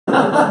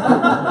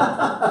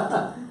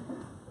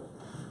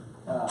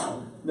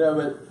No,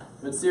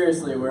 but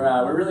seriously,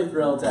 we're really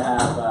thrilled to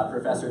have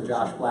Professor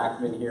Josh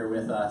Blackman here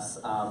with us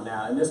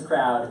now. In this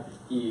crowd,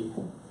 he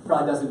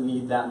probably doesn't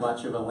need that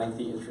much of a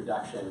lengthy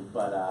introduction,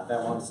 but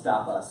that won't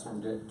stop us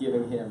from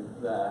giving him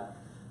the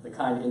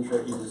kind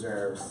intro he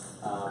deserves.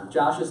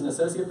 Josh is an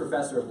associate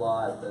professor of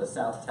law at the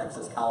South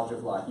Texas College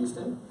of Law,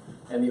 Houston,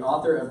 and the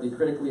author of the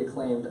critically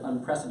acclaimed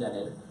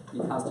Unprecedented,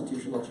 The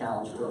Constitutional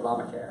Challenge to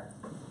Obamacare.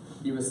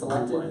 He was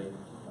selected...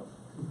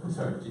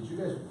 Sorry, did you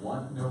guys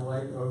want no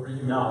light over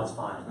you? No, it's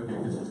fine. Okay,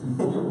 because it's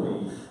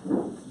completely...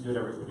 Do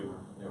whatever we do.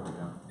 There we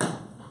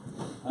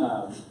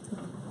go.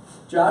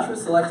 Josh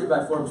was selected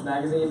by Forbes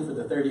magazine for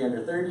the 30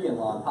 Under 30 in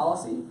Law and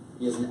Policy.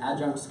 He is an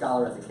adjunct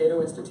scholar at the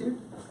Cato Institute,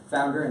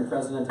 founder and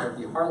president of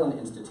the Harlan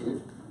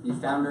Institute, the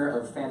founder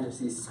of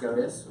Fantasy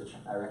SCOTUS, which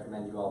I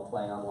recommend you all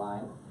play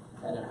online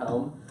and at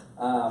home.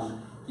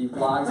 He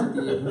blogs at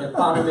the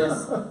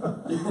eponymous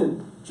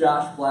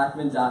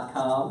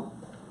joshblackman.com,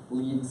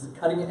 is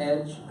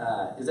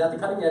at the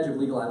cutting edge of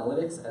legal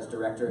analytics as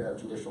director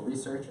of judicial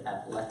research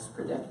at Lex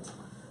Predict.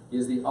 He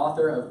is the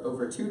author of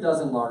over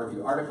 24 law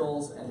review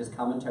articles, and his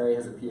commentary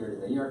has appeared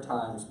in the New York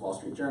Times, Wall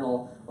Street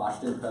Journal,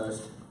 Washington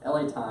Post,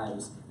 LA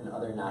Times, and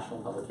other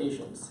national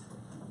publications.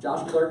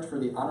 Josh clerked for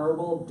the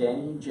Honorable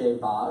Danny J.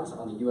 Boggs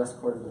on the U.S.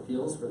 Court of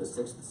Appeals for the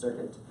Sixth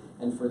Circuit,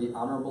 and for the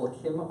Honorable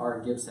Kim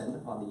R.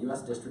 Gibson on the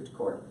U.S. District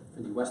Court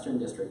for the Western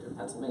District of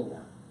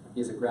Pennsylvania.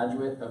 He is a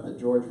graduate of the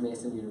George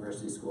Mason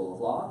University School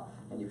of Law,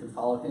 and you can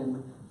follow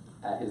him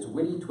at his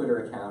witty Twitter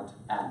account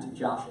at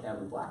Josh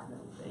M. Blackman.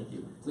 Thank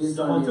you. Please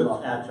Someone join me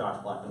took at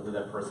Josh Blackman, who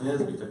that person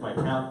is. We took my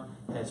account.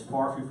 It has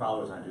far fewer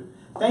followers than I do.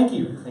 Thank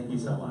you. Thank you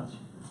so much.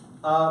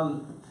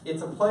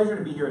 It's a pleasure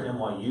to be here at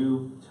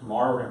NYU.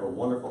 Tomorrow we're going to have a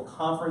wonderful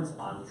conference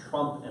on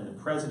Trump and the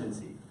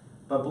presidency.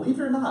 But believe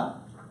it or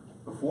not,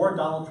 before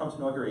Donald Trump's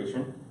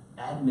inauguration,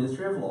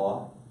 administrative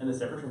law and the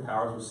separation of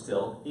powers was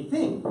still a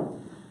thing.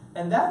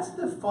 And that's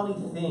the funny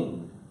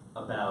thing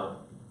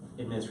about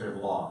administrative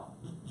law.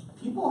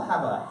 People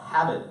have a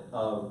habit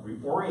of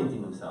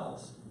reorienting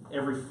themselves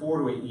every 4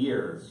 to 8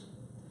 years.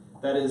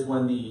 That is,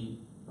 when the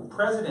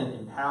president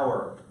in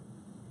power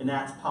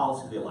enacts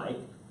policy they like,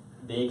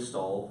 they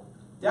extol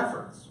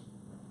deference.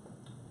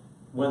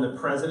 When the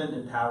president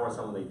in power is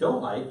someone they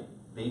don't like,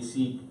 they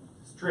seek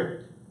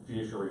strict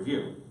judicial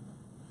review.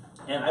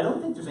 And I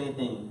don't think there's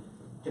anything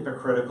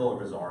hypocritical or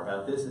bizarre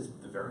about this. It's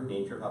the very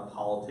nature of how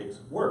politics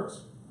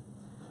works.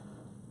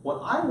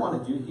 What I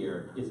want to do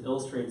here is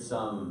illustrate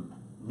some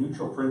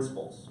neutral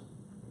principles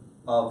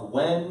of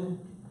when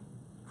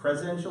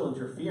presidential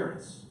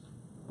interference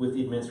with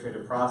the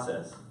administrative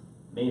process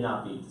may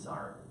not be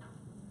desired.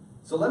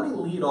 So let me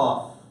lead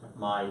off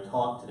my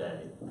talk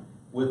today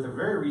with a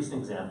very recent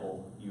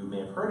example you may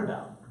have heard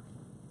about,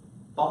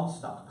 bump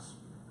stocks.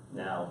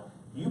 Now,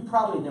 you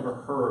probably never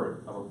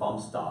heard of a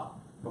bump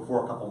stock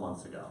before a couple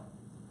months ago.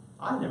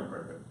 I never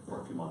heard of it before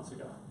a few months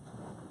ago.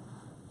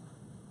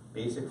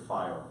 Basic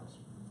firearms.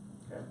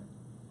 Okay?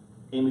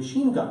 A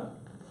machine gun,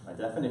 by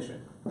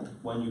definition,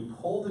 when you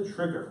pull the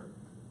trigger,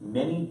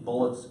 many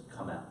bullets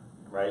come out,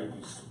 right?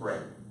 You spray.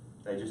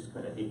 I just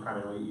committed a hate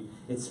crime.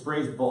 It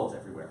sprays bullets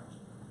everywhere.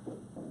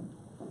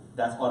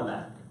 That's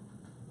automatic.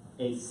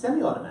 A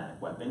semi-automatic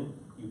weapon,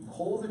 you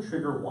pull the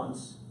trigger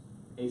once,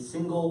 a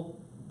single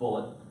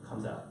bullet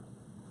comes out.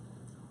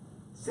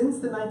 Since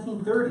the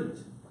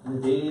 1930s, in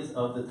the days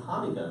of the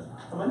Tommy guns,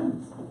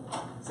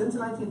 since the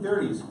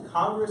 1930s,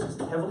 Congress has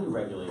heavily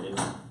regulated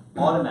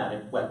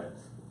automatic weapons.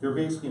 They're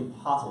basically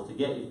impossible to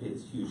get. You pay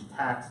this huge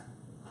tax.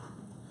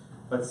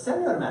 But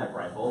semi-automatic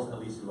rifles, at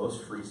least in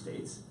most free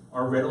states,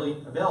 are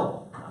readily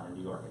available, not in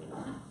New York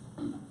anymore.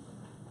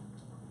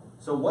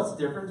 So what's the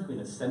difference between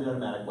a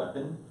semi-automatic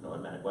weapon and an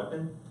automatic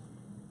weapon?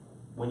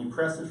 When you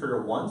press the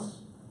trigger once,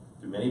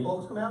 do many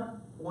bullets come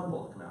out? One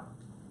bullet come out.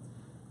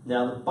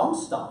 Now the bump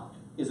stock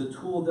is a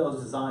tool that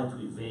was designed to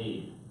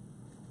evade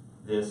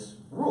this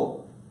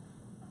rule.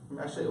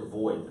 Actually,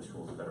 avoid this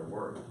rule is a better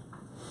word.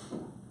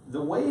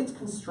 The way it's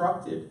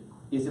constructed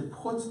is it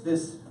puts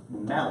this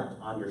mount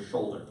on your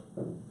shoulder.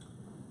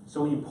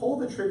 So when you pull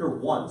the trigger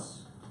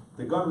once,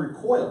 the gun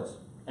recoils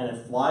and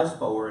it flies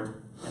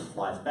forward and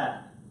flies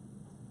back.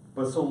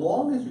 But so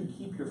long as you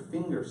keep your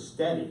finger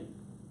steady,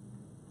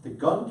 the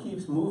gun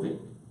keeps moving,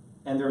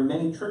 and there are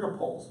many trigger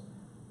pulls,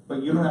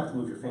 but you don't have to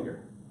move your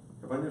finger.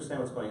 Everyone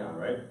understand what's going on,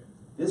 right?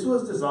 This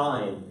was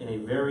designed in a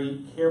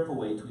very careful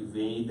way to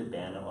evade the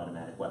ban on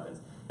automatic weapons.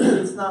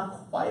 It's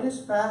not quite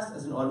as fast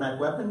as an automatic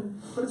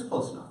weapon, but it's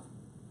close enough.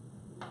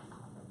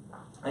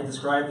 I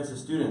describe this to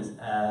students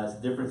as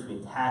the difference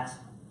between tax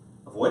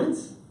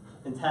avoidance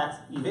and tax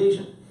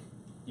evasion.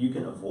 You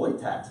can avoid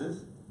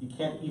taxes, you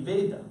can't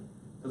evade them.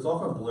 There's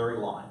often a blurry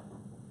line.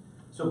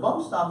 So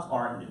bump stocks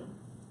aren't new.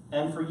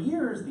 And for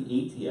years, the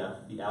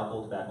ATF, the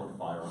Alcohol, Tobacco, and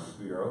Firearms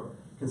Bureau,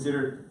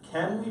 considered,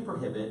 can we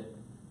prohibit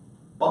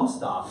bump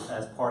stocks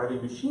as part of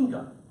a machine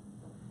gun?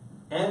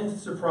 And to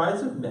the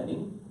surprise of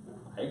many,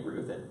 I agree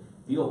with it,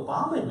 the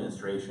Obama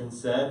administration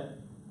said,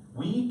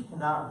 we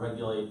cannot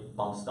regulate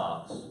bump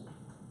stocks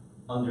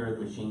under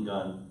the machine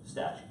gun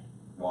statute.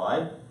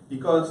 Why?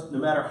 Because no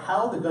matter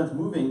how the gun's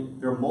moving,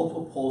 there are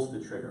multiple pulls to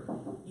the trigger.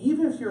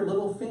 Even if your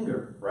little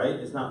finger, right,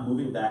 is not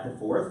moving back and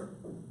forth,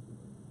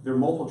 there are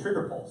multiple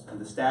trigger pulls,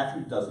 and the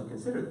statute doesn't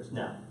consider this.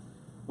 Now,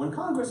 when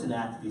Congress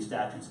enacted these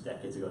statutes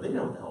decades ago, they didn't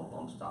know what the hell a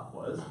bump stock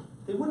was.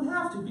 They wouldn't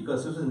have to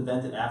because this was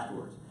invented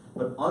afterwards.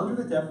 But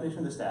under the definition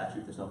of the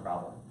statute, there's no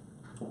problem.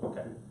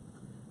 Okay.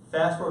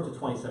 Fast forward to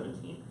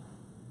 2017.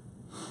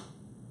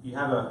 You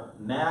have a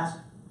mass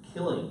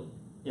killing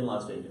in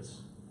Las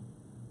Vegas,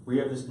 where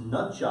you have this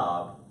nut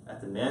job at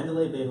the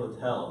Mandalay Bay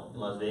Hotel in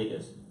Las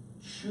Vegas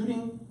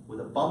shooting with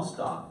a bump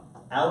stock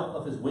out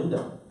of his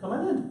window. Come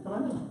on in, come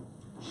on in.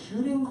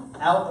 Shooting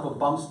out of a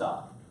bump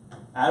stock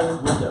out of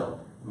his window,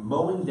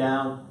 mowing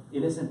down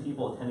innocent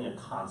people attending a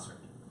concert.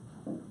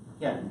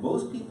 Again,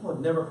 most people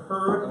have never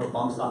heard of a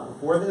bump stock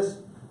before this.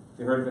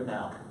 They heard of it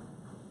now.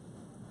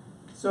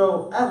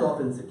 So, as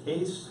often is the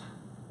case,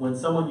 when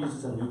someone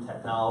uses a new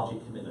technology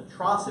to commit an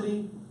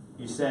atrocity,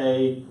 you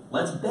say,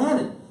 let's ban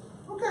it.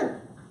 Okay.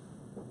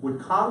 Would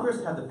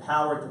Congress have the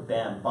power to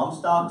ban bump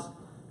stocks?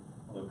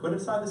 I'm going to put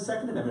aside the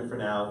Second Amendment for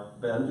now,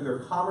 but under their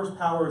commerce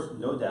powers,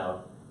 no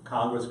doubt,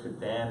 Congress could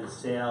ban the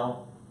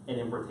sale and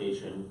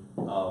importation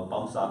of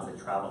bump stocks that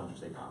travel in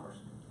interstate commerce.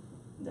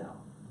 Now,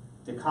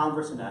 did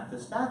Congress enact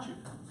this statute?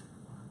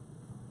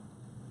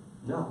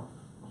 No.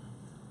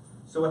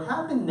 So what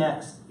happened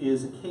next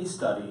is a case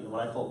study in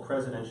what I call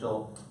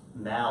presidential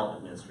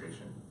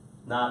maladministration.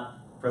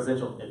 Not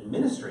presidential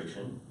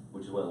administration,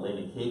 which is what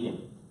Elena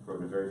Kagan wrote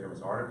in a very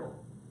famous article.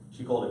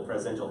 She called it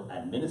presidential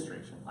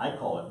administration. I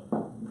call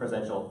it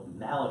presidential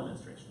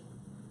maladministration.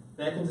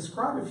 And I can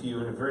describe it for you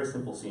in a very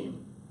simple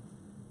scene.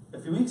 A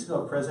few weeks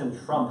ago,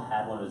 President Trump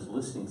had one of his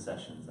listening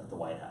sessions at the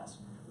White House,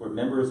 where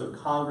members of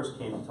Congress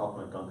came to talk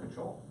about gun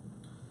control.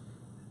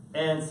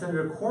 And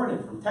Senator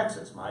Cornyn from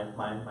Texas, my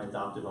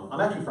adopted home, I'm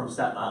actually from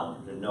Staten Island,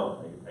 if you didn't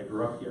know it. I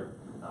grew up here.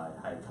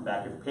 I come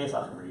back here for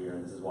Pesach every year,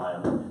 and this is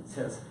why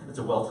it's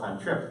a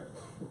well-timed trip.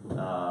 I'm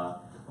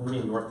going to be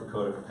in North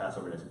Dakota for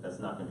Passover next week. That's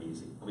not going to be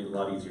easy. It'll be a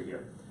lot easier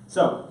here.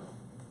 So,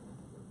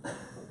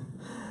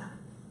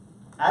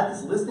 at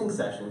this listening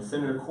session,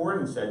 Senator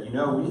Cornyn said, you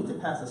know, we need to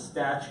pass a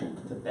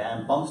statute to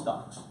ban bump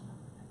stocks.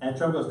 And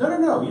Trump goes, no, no,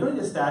 no, you don't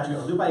need a statute.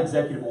 I'll do it by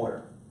executive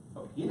order.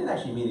 Okay, he didn't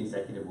actually mean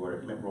executive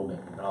order. He meant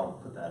rulemaking, but I'll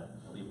put that,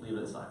 leave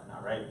it aside for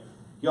now, right?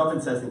 He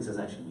often says things he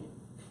doesn't actually mean.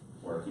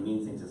 Or he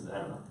means things, I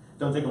don't know.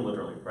 Don't take him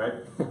literally, right?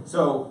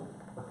 So,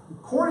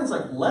 Cornyn's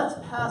like, let's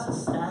pass a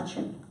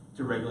statute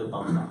to regulate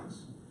bump stocks.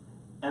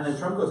 And then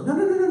Trump goes, no,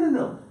 no, no, no, no,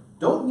 no.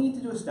 Don't need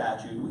to do a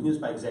statute. We can do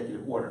this by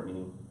executive order,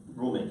 meaning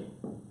rulemaking.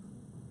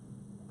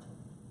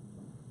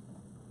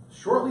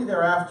 Shortly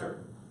thereafter,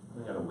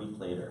 a week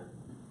later,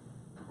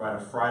 right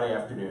on a Friday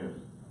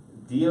afternoon,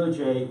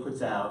 DOJ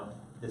puts out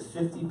this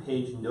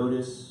 50-page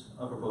notice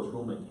of proposed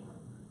rulemaking,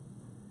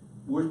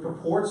 which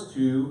purports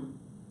to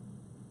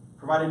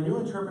provide a new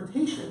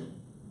interpretation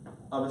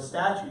of a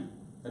statute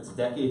that's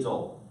decades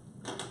old.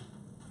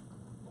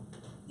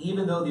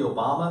 Even though the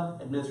Obama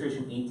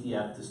administration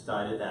ATF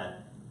decided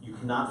that you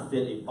cannot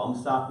fit a bump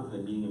stock within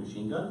a medium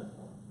machine gun,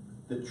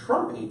 the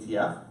Trump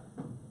ATF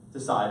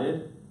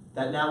decided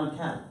that now we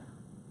can.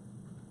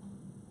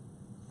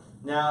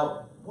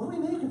 Now, what do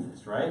we make of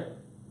this, right?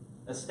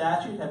 A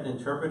statute had been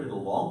interpreted a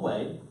long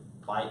way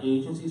by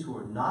agencies who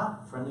were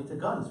not friendly to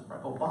guns.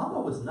 Right?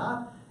 Obama was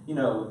not, the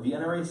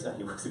NRA,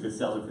 he was a good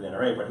salesman for the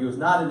NRA, but he was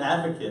not an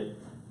advocate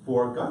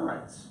for gun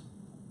rights.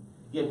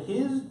 Yet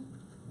his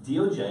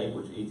DOJ,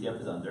 which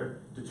ATF is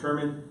under,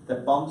 determined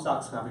that bump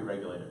stocks cannot be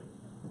regulated.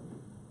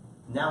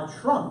 Now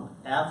Trump,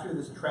 after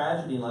this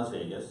tragedy in Las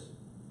Vegas,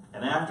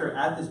 and after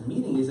at this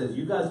meeting he says,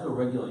 you guys go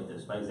regulate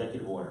this by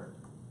executive order.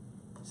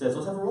 He says,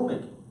 let's have a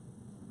rulemaking.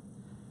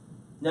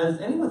 Now,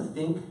 does anyone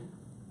think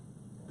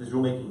this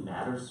rulemaking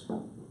matters?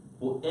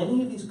 Will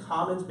any of these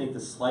comments make the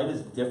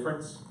slightest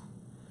difference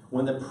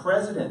when the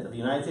President of the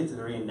United States has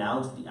already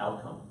announced the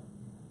outcome?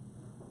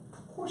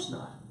 Of course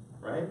not,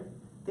 right?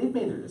 They've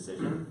made their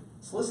decision.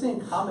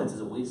 Soliciting comments is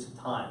a waste of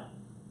time.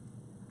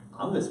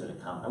 I'm going to submit a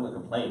comment. I'm going to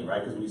complain, right?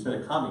 Because when you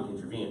submit a comment, you can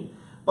intervene.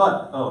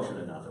 But, oh, I should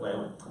have announced it. Wait.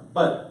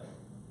 But,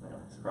 anyway,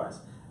 surprise.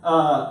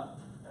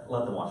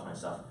 Let them watch my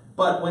stuff.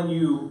 But when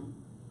you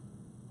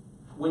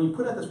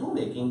put out this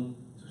rulemaking,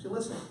 so you're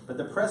listening. But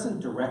the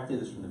President directed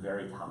this from the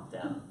very top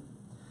down.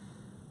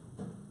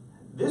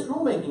 This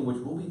rulemaking, which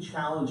will be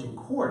challenged in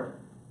court,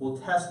 will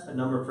test a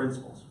number of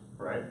principles,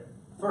 right?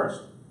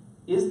 First,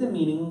 is the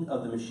meaning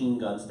of the machine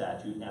gun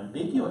statute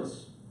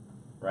ambiguous?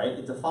 Right?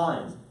 It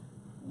defines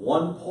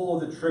one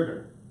pull of the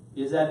trigger.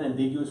 Is that an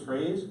ambiguous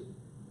phrase?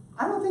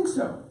 I don't think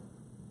so.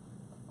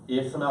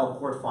 If somehow a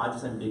court finds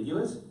it's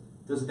ambiguous,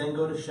 does it then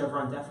go to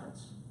Chevron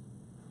deference?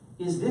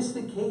 Is this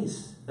the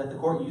case that the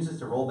court uses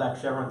to roll back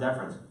Chevron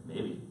deference?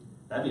 Maybe.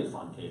 That'd be a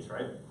fun case,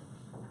 right?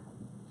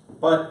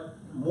 But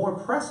more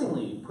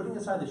pressingly, putting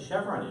aside the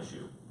Chevron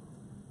issue,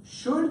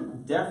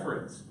 should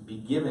deference be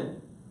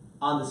given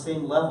on the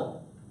same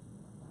level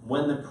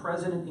when the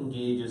President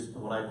engages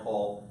in what I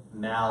call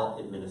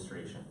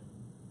maladministration?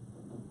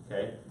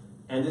 Okay?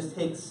 And this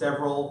takes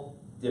several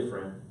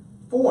different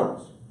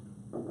forms.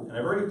 And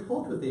I've already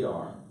told you what they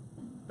are,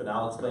 but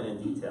now I'll explain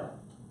in detail.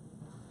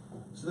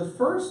 So the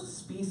first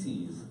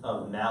species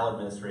of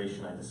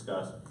maladministration I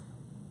discussed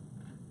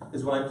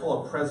is what I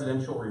call a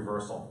presidential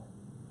reversal.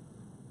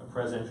 A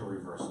presidential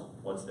reversal.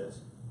 What's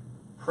this?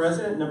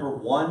 President number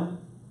 1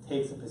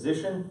 takes a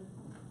position,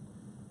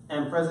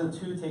 and President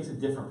 2 takes a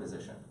different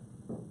position.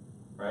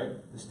 Right?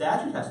 The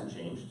statute hasn't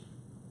changed.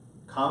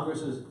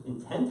 Congress's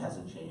intent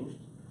hasn't changed.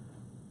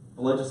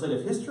 The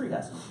legislative history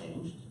hasn't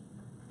changed.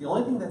 The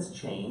only thing that's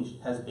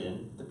changed has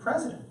been the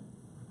president.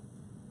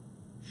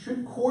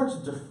 Should courts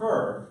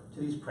defer to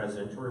these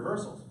presidential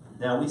reversals?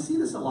 Now, we see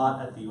this a lot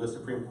at the U.S.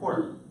 Supreme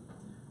Court,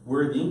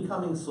 where the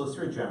incoming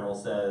Solicitor General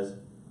says,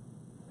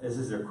 this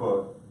is their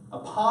quote,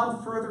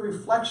 "Upon further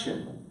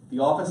reflection, the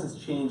office has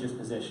changed its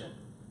position."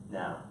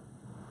 Now,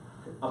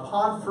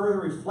 upon further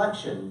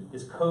reflection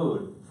is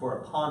code for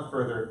upon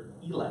further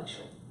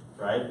election,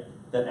 right?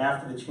 That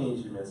after the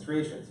change in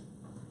administrations.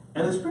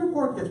 And the Supreme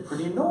Court gets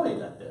pretty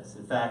annoyed at this.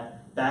 In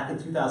fact, back in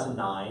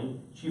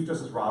 2009, Chief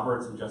Justice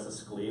Roberts and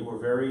Justice Scalia were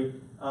very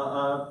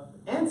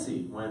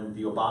antsy when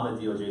the Obama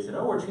DOJ said,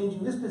 oh, we're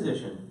changing this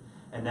position.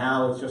 And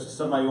now it's Justice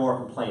Sotomayor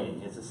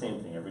complaining. It's the same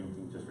thing.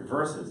 Everything just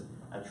reverses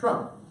at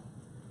Trump.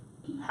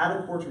 How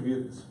do courts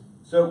review this?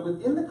 So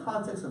within the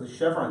context of the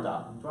Chevron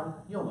doctrine,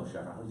 you all know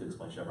Chevron, I need to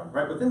explain Chevron,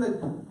 right? Within the,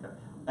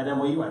 at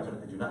NYU, I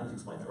do not need to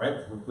explain that,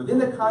 right? Within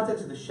the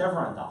context of the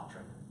Chevron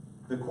doctrine,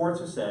 the courts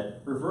have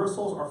said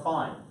reversals are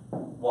fine.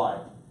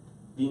 Why?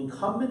 The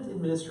incumbent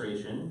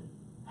administration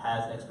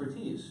has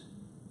expertise.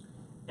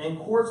 And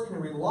courts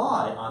can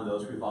rely on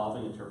those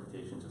revolving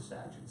interpretations of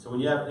statutes. So when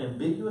you have an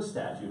ambiguous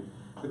statute,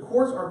 the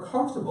courts are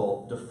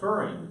comfortable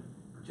deferring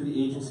to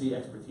the agency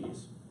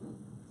expertise.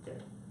 Okay.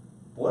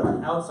 What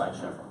about outside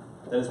Chevron?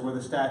 That is where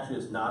the statute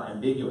is not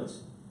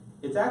ambiguous.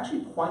 It's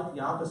actually quite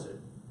the opposite.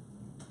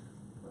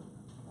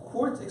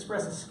 Courts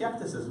express a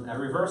skepticism at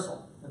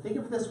reversal. Now think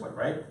of it this way,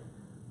 right?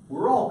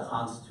 We're all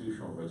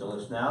constitutional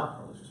originalists now,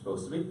 or at least we're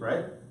supposed to be,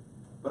 right?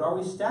 But are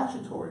we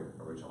statutory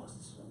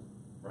originalists?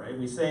 Right?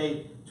 We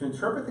say, to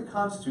interpret the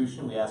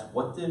Constitution, we ask,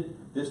 what did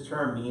this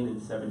term mean in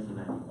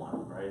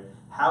 1791, right?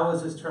 How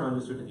was this term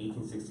understood in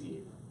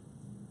 1868?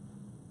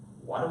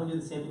 Why don't we do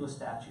the same thing with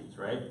statutes,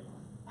 right?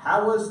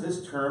 How was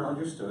this term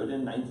understood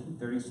in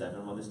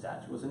 1937 when the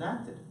statute was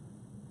enacted?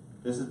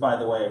 This is, by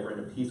the way, I've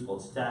written a piece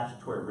called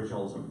Statutory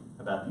Originalism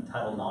about the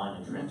Title IX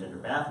and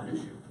transgender bathroom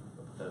issue.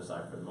 I'll put that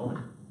aside for the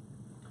moment.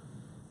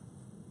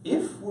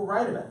 If we're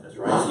right about this,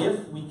 right,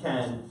 if we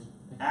can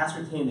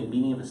ascertain the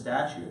meaning of a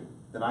statute,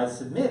 then I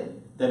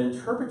submit that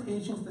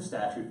interpretations of the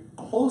statute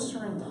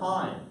closer in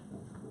time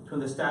to when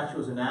the statute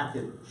was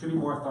enacted should be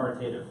more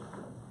authoritative.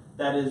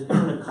 That is,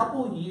 even a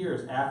couple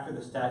years after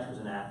the statute was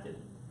enacted,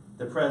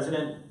 the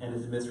president and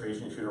his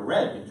administration issued a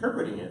reg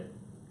interpreting it,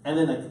 and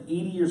then like 80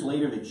 years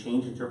later they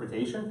changed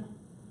interpretation.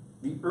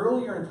 The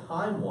earlier in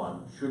time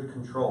one should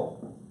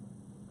control.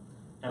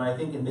 And I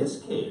think in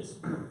this case,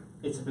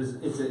 it's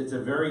a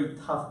very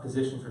tough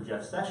position for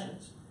Jeff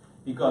Sessions,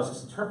 because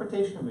this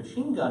interpretation of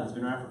machine gun has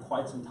been around for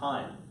quite some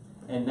time.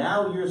 And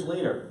now, years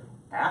later,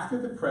 after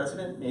the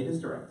president made his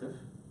directive,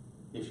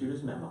 issued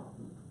his memo,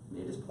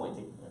 made his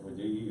pointing, and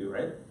we do you,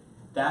 right?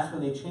 That's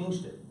when they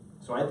changed it.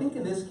 So I think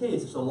in this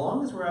case, so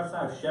long as we're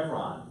outside of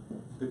Chevron,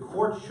 the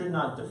court should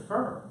not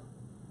defer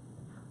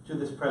to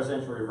this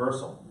presidential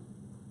reversal,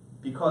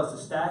 because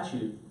the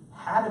statute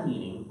had a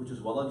meaning which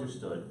was well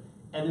understood,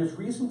 and there's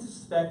reason to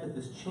suspect that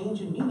this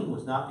change in meaning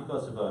was not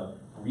because of a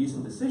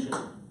reasoned decision,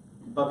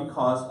 but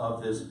because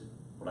of this,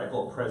 what I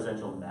call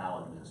presidential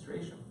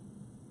maladministration.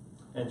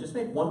 And just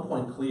make one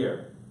point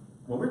clear,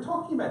 when we're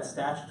talking about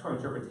statutory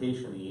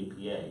interpretation of the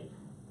APA,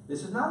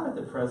 this is not about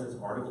the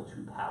president's Article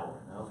 2 power.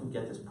 I often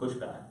get this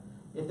pushback.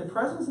 If the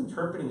president's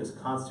interpreting this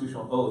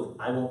constitutional oath,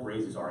 I won't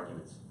raise these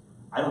arguments.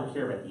 I don't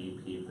care about the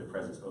APA for the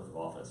president's oath of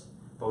office.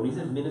 But when he's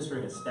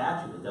administering a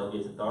statute that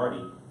delegates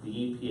authority,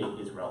 the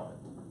APA is relevant.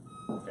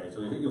 Okay,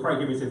 so you'll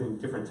probably hear me say something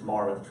different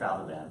tomorrow about the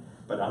travel ban,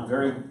 but I'm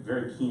very,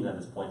 very keen on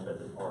this point about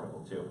this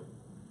Article 2.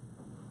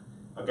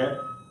 Okay?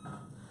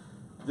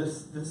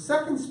 The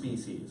second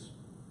species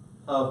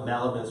of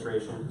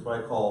maladministration is what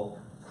I call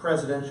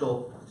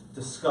presidential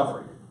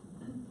discovery.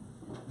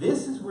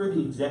 This is where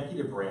the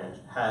executive branch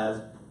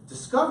has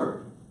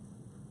discovered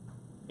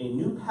a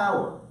new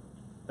power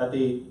that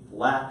they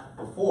lacked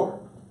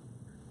before.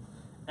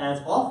 And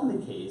it's often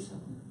the case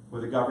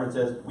where the government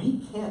says, we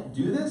can't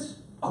do this,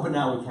 oh, but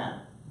now we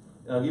can.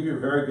 And I'll give you a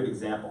very good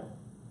example.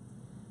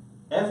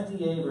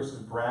 FDA versus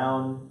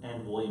Brown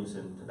and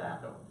Williamson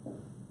tobacco.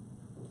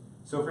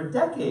 So for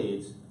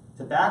decades,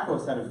 tobacco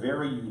has had a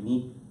very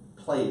unique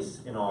place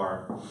in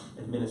our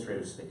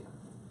administrative state,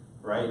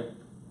 right?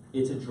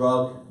 It's a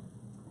drug,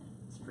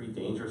 it's pretty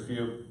dangerous for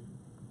you,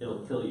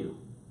 it'll kill you.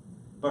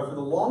 But for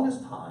the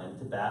longest time,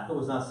 tobacco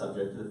was not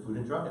subject to the Food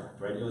and Drug Act,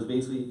 right? It was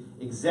basically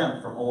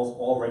exempt from almost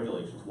all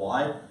regulations.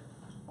 Why?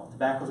 Well,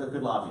 tobacco's a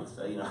good lobbyist.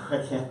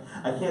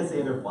 I can't say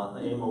it any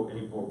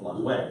more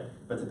blunt way,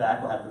 but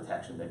tobacco had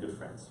protection. They're good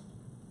friends.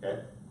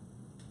 Okay?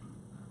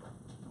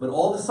 But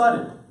all of a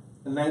sudden,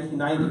 in the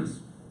 1990s,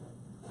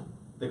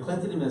 the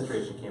Clinton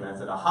administration came out and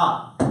said,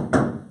 aha,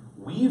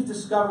 we've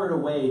discovered a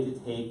way to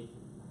take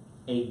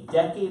a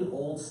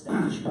decade-old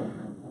statute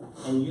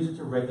and use it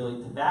to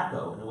regulate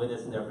tobacco in a way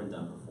that's never been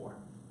done before.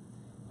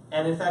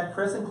 And in fact,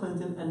 President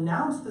Clinton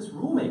announced this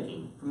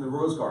rulemaking from the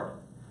Rose Garden.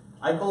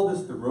 I call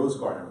this the Rose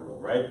Garden rule,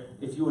 right?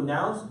 If you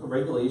announce a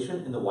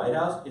regulation in the White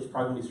House, it's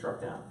probably going to be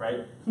struck down,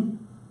 right?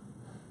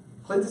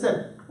 Clinton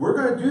said, we're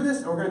going to do this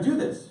and we're going to do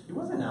this. He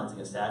wasn't announcing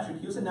a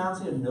statute, he was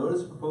announcing a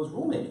notice of proposed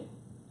rulemaking.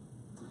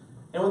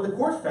 And what the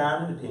court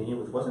found in opinion,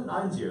 which wasn't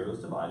 9-0, it was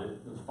divided,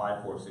 it was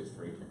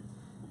 5-4-6-3,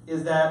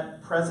 is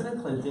that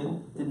President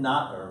Clinton did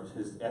not, or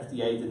his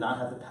FDA did not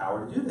have the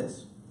power to do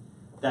this.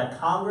 That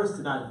Congress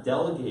did not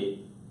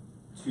delegate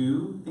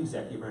to the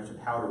executive branch the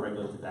power to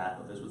regulate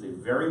tobacco. This was a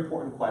very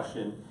important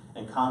question,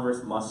 and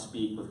Congress must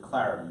speak with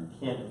clarity. You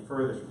can't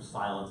infer this from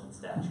silence and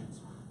statutes.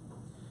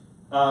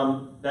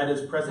 That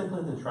is, President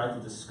Clinton tried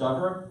to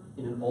discover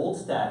in an old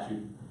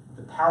statute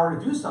the power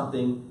to do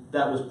something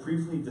that was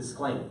previously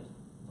disclaimed.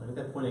 I'll make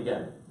that point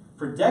again.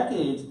 For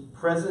decades,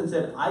 President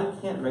said, I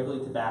can't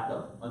regulate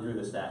tobacco under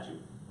the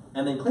statute.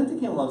 And then Clinton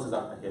came along and says,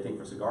 I think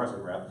for cigars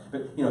and rep,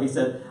 but he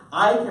said,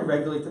 I can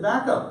regulate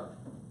tobacco.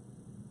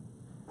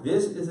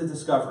 This is a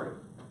discovery.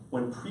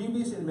 When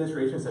previous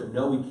administrations said,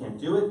 no, we can't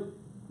do it,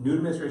 new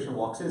administration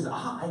walks in and says,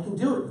 I can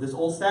do it with this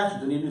old statute,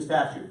 I need a new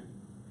statute.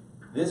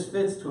 This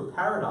fits to a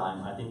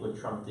paradigm, I think, what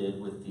Trump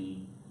did with the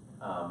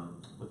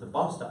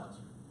bump stocks.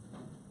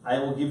 I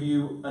will give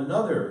you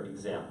another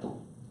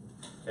example,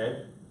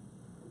 okay?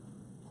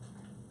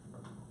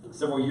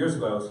 Several years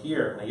ago, I was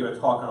here, and I gave a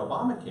talk on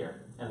Obamacare.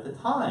 And at the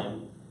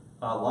time,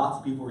 lots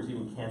of people were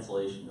receiving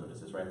cancellation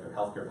notices, right? Their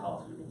healthcare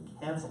policies were being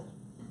canceled.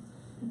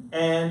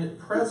 And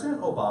President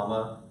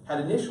Obama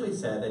had initially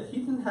said that he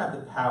didn't have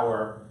the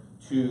power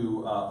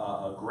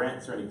to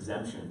grant certain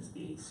exemptions to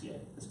the ACA.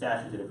 The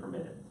statute didn't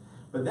permit it.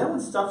 But then when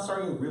stuff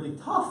started getting really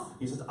tough,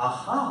 he says,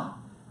 aha,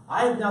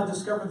 I have now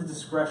discovered the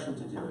discretion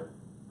to do it.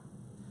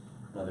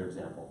 Another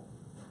example.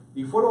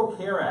 The Affordable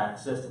Care Act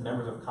says to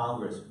members of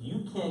Congress,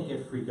 you can't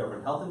get free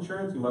government health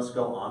insurance, you must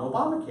go on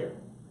Obamacare.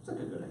 It's like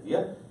a good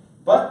idea.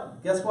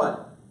 But guess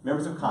what?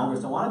 Members of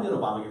Congress don't want to be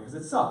on Obamacare because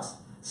it sucks.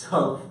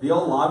 So they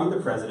all lobbied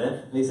the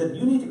president, and they said,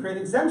 you need to create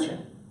an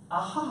exemption.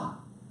 Aha!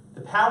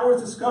 The power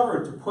is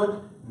discovered to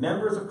put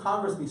members of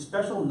Congress in these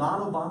special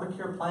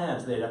non-Obamacare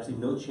plans so they had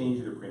absolutely no change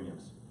in their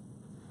premiums.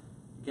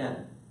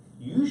 Again,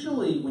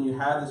 usually when you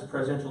have this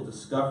presidential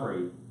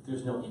discovery,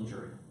 there's no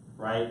injury,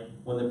 right?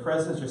 When the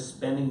president's just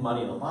spending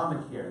money on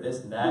Obamacare,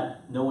 this and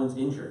that, no one's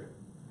injured.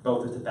 But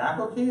with the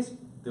tobacco case,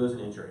 there was an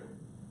injury.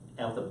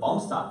 And with the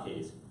bump stock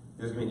case,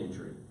 there's going to be an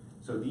injury.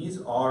 So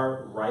these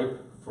are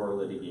ripe for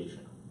litigation.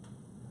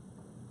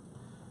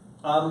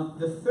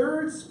 The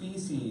third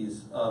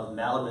species of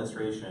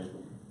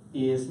maladministration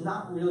is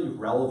not really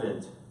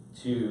relevant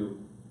to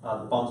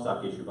the bump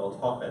stock issue, but I'll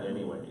talk about it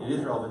anyway. It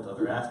is relevant to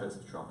other aspects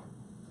of Trump.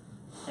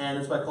 And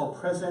it's what I call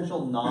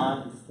presidential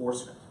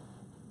non-enforcement.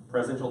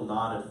 Presidential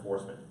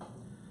non-enforcement.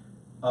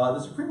 The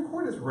Supreme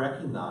Court has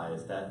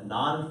recognized that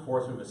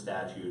non-enforcement of a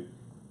statute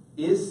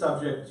is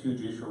subject to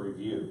judicial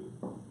review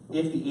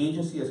if the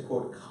agency has,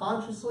 quote,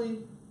 consciously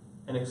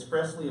and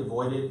expressly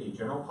avoided a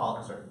general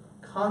policy,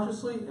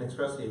 consciously and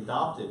expressly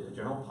adopted a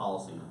general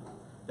policy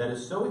that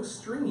is so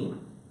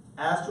extreme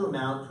as to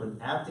amount to an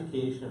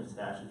abdication of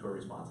statutory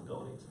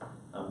responsibilities.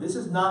 This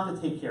is not the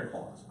take care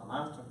clause.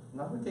 I'm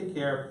not going to take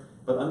care,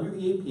 but under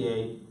the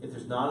APA, if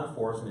there's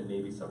non-enforcement, it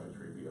may be subject to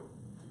review.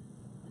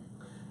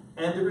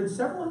 And there have been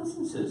several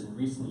instances in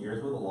recent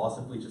years where the law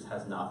simply just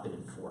has not been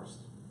enforced.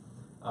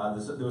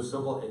 There was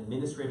so-called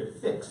administrative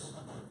fix,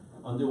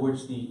 under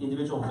which the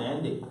individual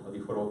mandate of the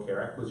Affordable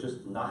Care Act was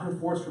just not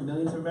enforced for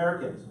millions of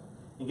Americans.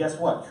 And guess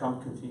what?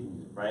 Trump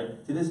continues,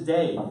 right? To this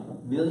day,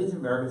 millions of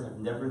Americans have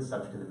never been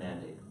subject to the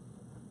mandate.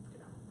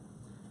 Okay.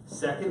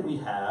 Second, we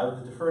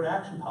have the deferred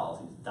action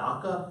policies,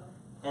 DACA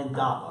and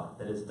DAPA.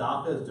 That is,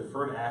 DACA is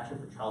deferred action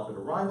for childhood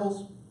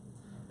arrivals,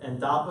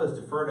 and DAPA is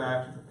deferred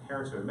action for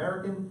parents of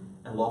American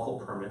and lawful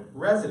permanent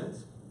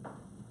residents,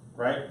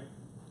 right?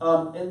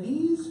 And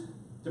these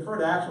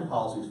deferred action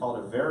policies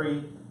followed a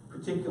very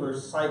particular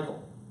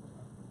cycle,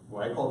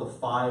 what I call the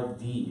 5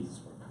 Ds.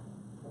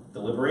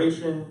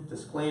 Deliberation,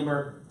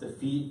 disclaimer,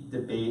 defeat,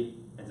 debate,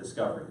 and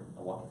discovery.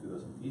 I'll walk you through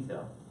those in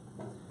detail.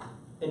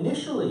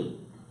 Initially,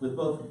 with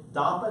both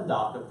DAPA and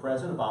DACA,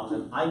 President Obama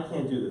said, I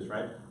can't do this,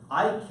 right?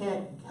 I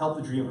can't help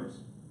the dreamers,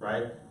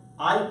 right?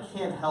 I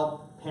can't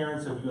help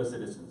parents of U.S.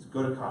 citizens.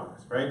 Go to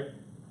Congress, right?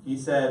 He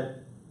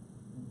said,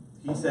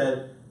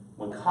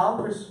 when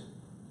Congress,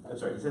 he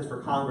says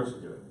for Congress to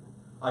do it.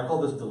 I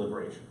call this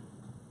deliberation.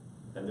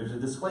 Then there's a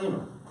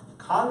disclaimer.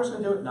 Congress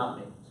can do it, not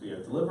me. So you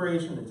have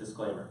deliberation and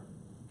disclaimer.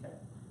 Okay.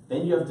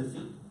 Then you have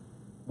defeat.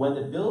 When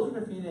the bills are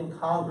defeated in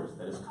Congress,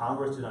 that is,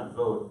 Congress did not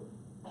vote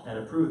and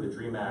approve the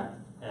DREAM Act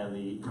and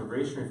the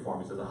immigration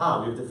reform, he says,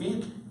 aha, we have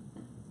defeat.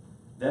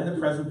 Then the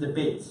president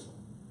debates.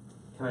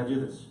 Can I do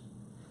this?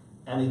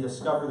 And they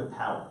discover the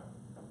power.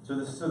 So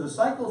the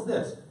cycle is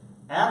this.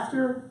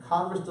 After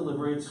Congress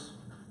deliberates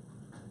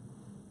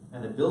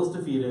and the bill's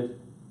defeated,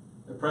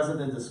 The president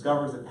then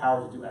discovers the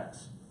power to do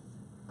X.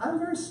 I'm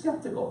very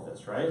skeptical of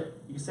this, right?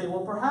 You can say,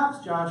 well,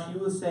 perhaps, Josh, he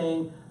was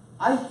saying,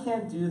 I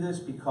can't do this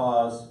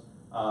because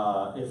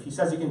if he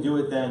says he can do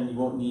it, then you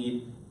won't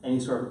need any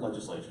sort of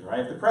legislation, right?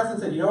 If the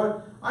president said, you know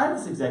what, I have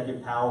this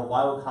executive power,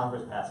 why would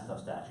Congress pass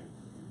this statute?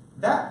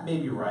 That may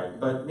be right,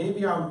 but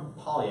maybe I'm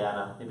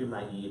Pollyanna, maybe I'm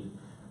naive.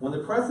 When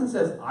the president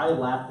says, I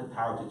lack the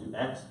power to do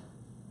X,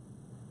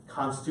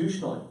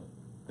 constitutionally,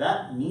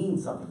 that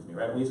means something to me,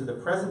 right? When you say the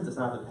president does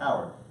not have the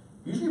power,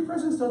 usually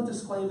presidents don't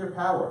disclaim their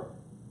power.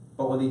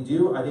 But when they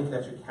do, I think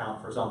that should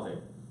count for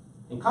something.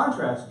 In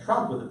contrast,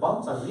 Trump with the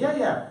bump stock,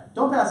 yeah,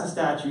 don't pass a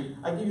statute,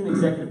 I give you an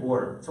executive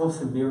order. It's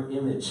almost a mirror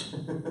image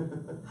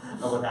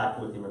of what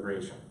happened with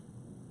immigration.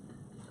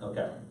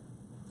 Okay.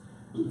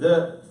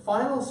 The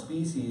final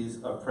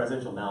species of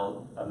presidential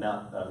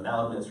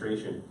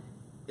maladministration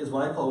is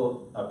what I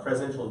call a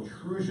presidential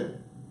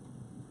intrusion.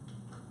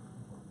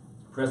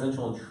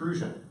 Presidential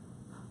intrusion.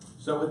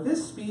 So with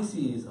this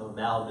species of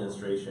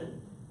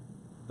maladministration,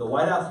 the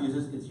White House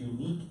uses its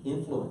unique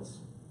influence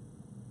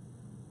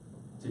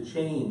to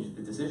change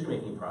the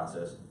decision-making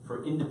process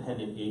for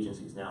independent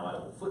agencies. Now, I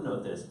will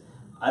footnote this.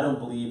 I don't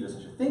believe there's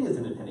such a thing as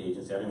an independent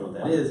agency. I don't know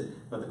what that is,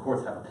 but the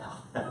courts have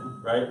about that,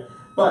 right?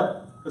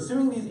 But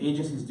assuming these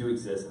agencies do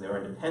exist and they're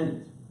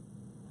independent,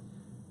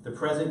 the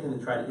president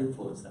can try to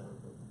influence them.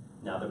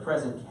 Now, the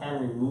president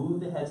can remove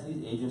the heads of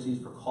these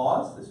agencies for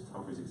cause. This is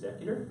Humphrey's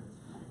executor.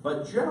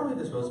 But generally,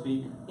 they're supposed to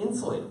be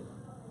insulated.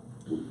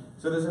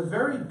 So there's a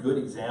very good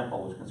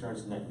example which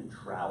concerns net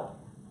neutrality,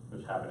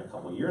 which happened a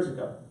couple of years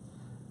ago.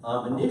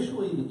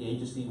 Initially, the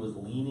agency was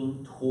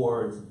leaning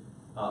towards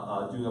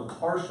doing a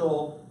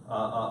partial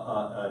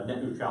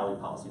net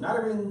neutrality policy. Not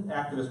everything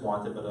activists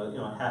wanted, but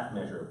a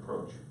half-measure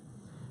approach.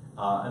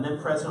 And then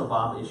President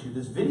Obama issued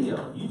this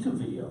video, YouTube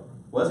video.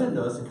 Wasn't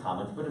noticed in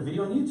comments, but a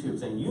video on YouTube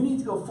saying, you need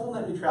to go full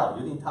net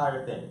neutrality, do the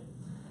entire thing.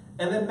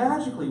 And then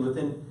magically,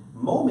 within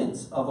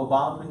moments of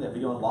Obama putting that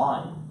video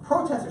online,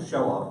 protesters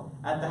show up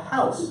at the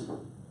house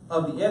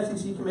of the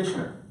FCC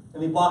commissioner,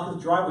 and they block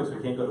his driveway so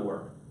he can't go to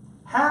work.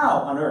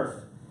 How on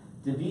earth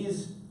did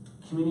these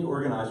community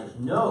organizers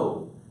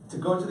know to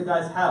go to the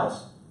guy's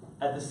house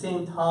at the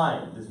same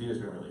time this video is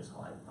being released?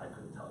 Well, I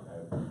couldn't tell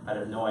you. I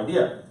have no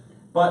idea.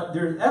 But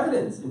there's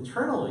evidence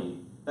internally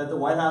that the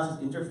White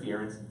House's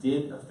interference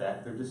did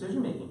affect their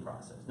decision-making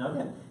process. Now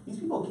again, these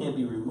people can't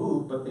be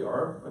removed, but they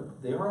are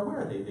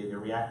aware. They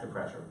react to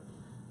pressure.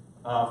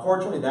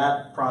 Fortunately,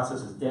 that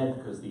process is dead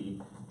because the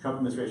Trump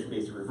administration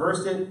basically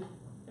reversed it,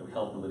 and we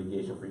held the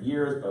litigation for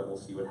years, but we'll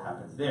see what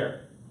happens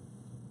there.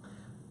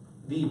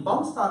 The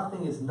bump stock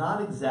thing is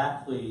not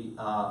exactly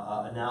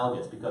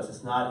analogous because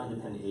it's not an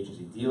independent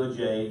agency.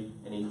 DOJ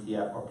and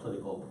ATF are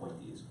political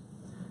appointees.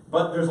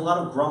 But there's a lot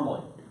of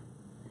grumbling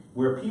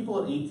where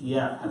people at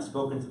ATF have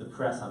spoken to the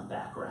press on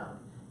background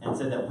and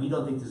said that we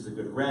don't think this is a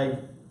good reg,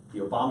 the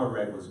Obama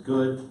reg was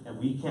good, and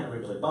we can't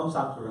regulate bump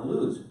stocks, we're going to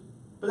lose.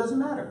 But it doesn't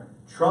matter.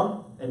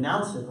 Trump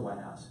announced it at the White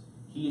House.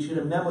 He issued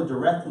a memo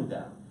directing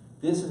them.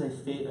 This is a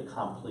fait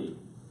accompli.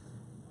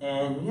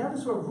 And when you have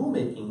this sort of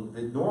rulemaking,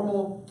 the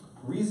normal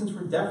reasons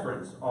for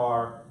deference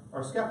are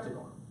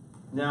skeptical.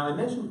 Now, I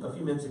mentioned a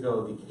few minutes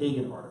ago the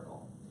Kagan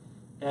article.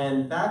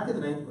 And back in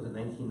the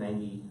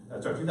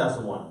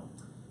 2001,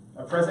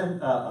 a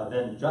president,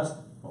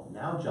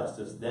 now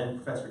Justice, then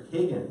Professor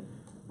Kagan,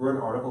 wrote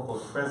an article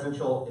called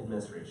Presidential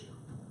Administration.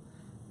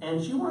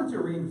 And she wanted to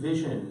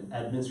re-envision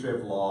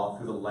administrative law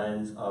through the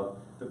lens of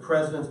the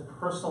president's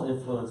personal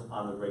influence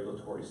on the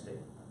regulatory state.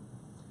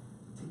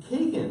 To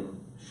Kagan,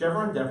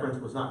 Chevron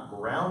deference was not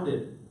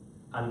grounded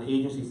on an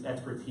agency's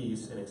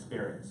expertise and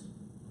experience.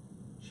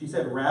 She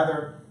said,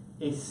 rather,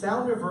 a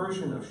sounder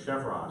version of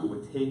Chevron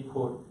would take,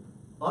 quote,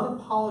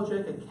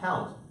 unapologetic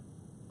account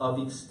of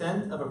the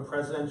extent of a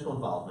presidential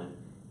involvement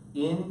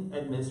in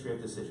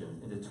administrative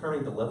decisions in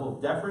determining the level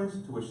of deference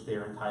to which they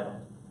are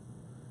entitled.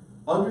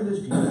 Under this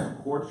view, the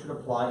court should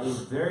apply a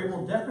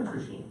variable deference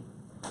regime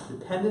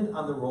dependent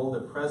on the role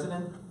of the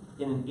president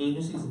in an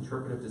agency's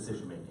interpretive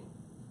decision-making.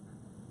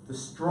 The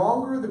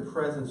stronger the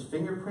president's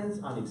fingerprints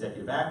on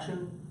executive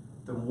action,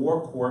 the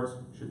more courts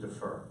should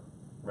defer,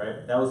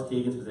 right? That was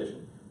Kagan's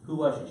position. Who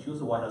was she? She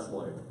was a White House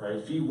lawyer,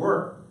 right? She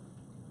worked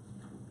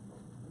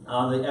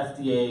on the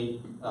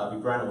FDA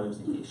Brown and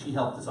Williamson case. She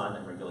helped design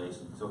that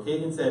regulation. So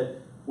Kagan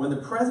said, when the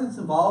president's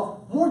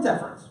involved, more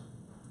deference.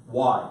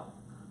 Why?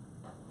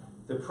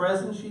 The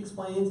president, she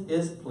explains,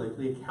 is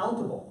politically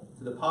accountable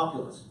to the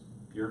populace.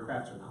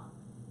 Bureaucrats are not.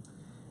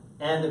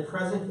 And the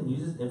president can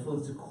use his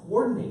influence to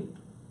coordinate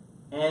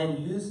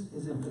and use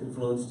his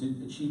influence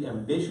to achieve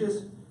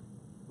ambitious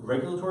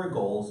regulatory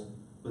goals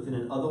within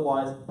an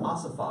otherwise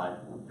ossified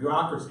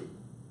bureaucracy,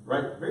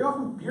 right? Very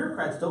often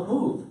bureaucrats don't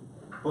move.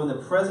 But when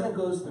the president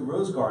goes to the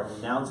Rose Garden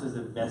and announces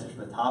the message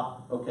from the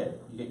top, okay,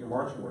 you get your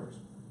marching orders.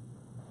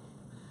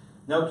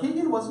 Now,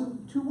 Kagan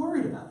wasn't too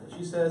worried about this.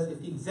 She says,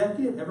 if the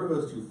executive ever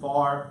goes too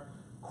far,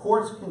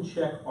 courts can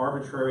check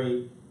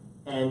arbitrary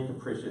and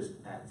capricious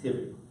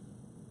activity.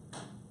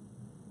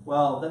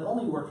 Well, that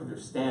only worked for their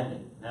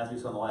standing. And as we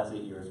saw in the last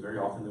 8 years, very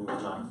often there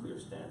was not clear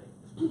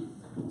standing.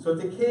 So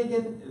to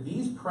Kagan,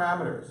 these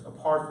parameters,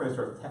 apart from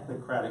sort of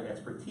technocratic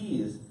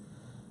expertise,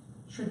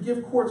 should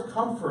give courts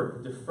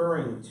comfort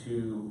deferring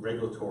to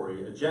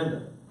regulatory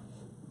agenda.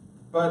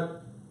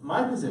 But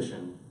my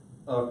position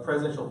of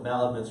presidential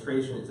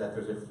maladministration is that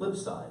there's a flip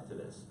side to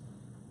this.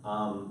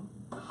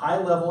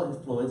 High-level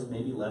influence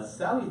may be less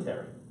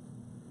salutary,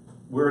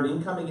 where an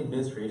incoming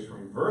administration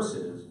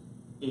reverses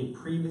a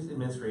previous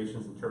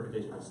administration's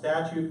interpretation of a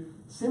statute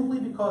simply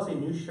because a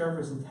new sheriff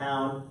is in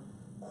town.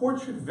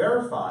 Courts should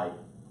verify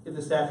if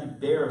the statute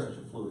bears such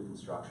a fluid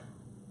construction.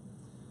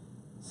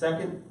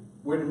 Second,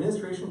 where an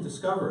administration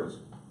discovers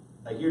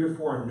a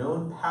heretofore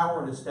known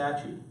power in a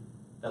statute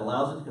that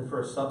allows it to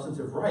confer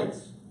substantive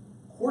rights,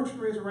 courts should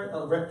raise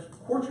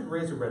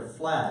a red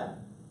flag,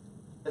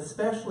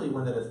 especially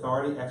when that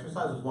authority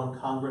exercise was one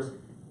Congress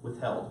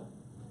withheld.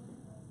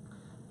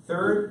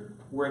 Third,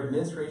 where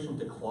administration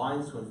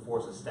declines to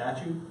enforce a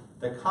statute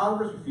that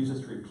Congress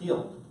refuses to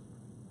repeal.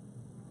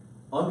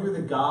 Under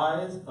the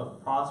guise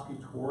of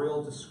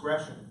prosecutorial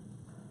discretion,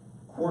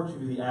 courts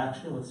view the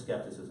action with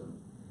skepticism.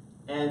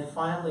 And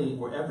finally,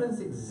 where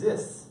evidence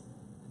exists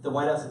that the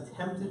White House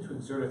attempted to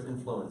exert its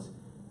influence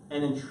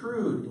and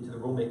intrude into the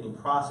rulemaking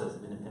process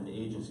of independent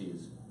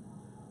agencies,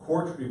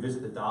 courts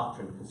revisit the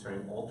doctrine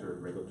concerning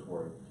altered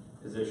regulatory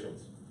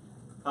positions.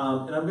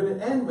 And I'm going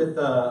to end with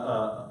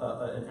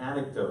an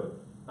anecdote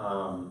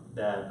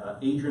that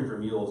Adrian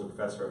Vermeulen, a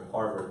professor at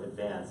Harvard,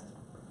 advanced.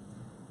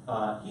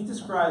 He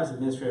describes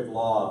administrative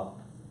law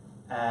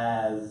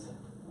as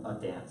a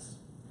dance.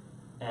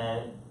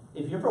 And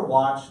if you ever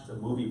watched a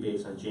movie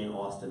based on Jane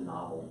Austen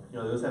novel, they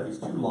always have these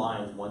two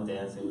lines, one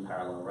dancing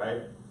parallel,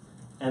 right?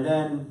 And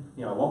then,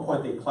 at one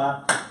point they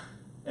clap,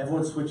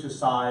 everyone switches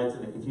sides,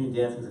 and they continue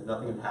dancing as if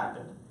nothing had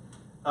happened.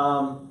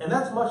 And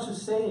that's much the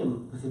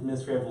same with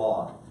administrative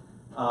law.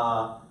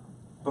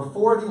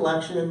 Before the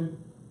election,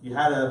 you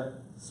had a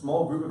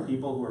small group of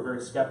people who were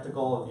very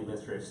skeptical of the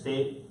administrative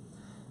state.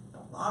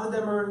 A lot of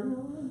them are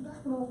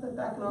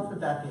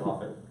backing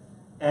off it.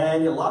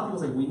 And a lot of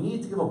people say, we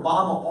need to give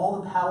Obama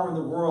all the power in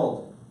the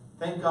world.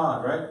 Thank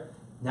God, right?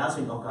 Now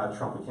saying, oh God,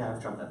 Trump, we can't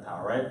have Trump that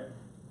power, right?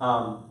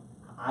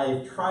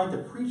 I've tried to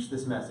preach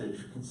this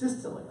message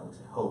consistently,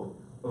 I hope,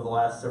 over the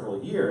last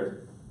several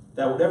years,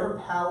 that whatever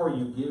power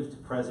you give to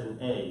President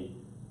A,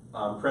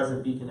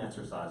 President B can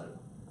exercise it.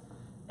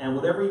 And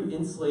whatever you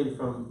insulate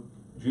from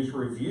judicial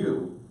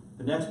review,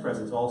 the next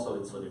president's also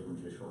insulated from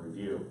judicial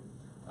review.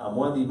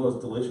 One of the most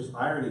delicious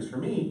ironies for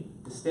me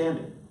is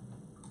standing.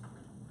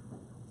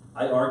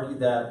 I argued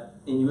that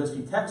in U.S.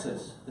 v.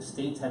 Texas, the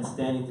states had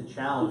standing to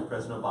challenge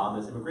President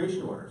Obama's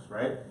immigration orders,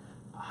 right?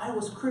 I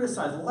was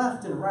criticized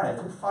left and right. I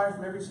took fire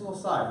from every single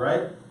side,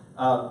 right?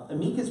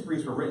 Amicus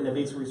briefs were written that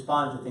basically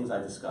responded to things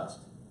I discussed.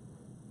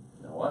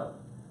 You know what?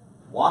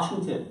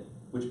 Washington,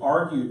 which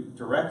argued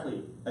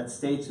directly that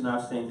states do not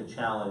have standing to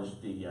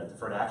challenge the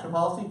deferred action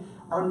policy,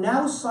 are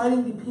now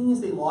citing the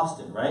opinions they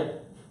lost in,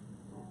 right?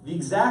 The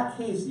exact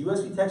case, the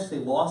U.S. v. Texas, they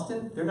lost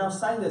in, they're now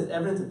citing it as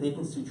evidence that they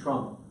can sue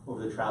Trump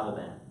over the travel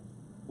ban,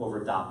 over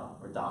DACA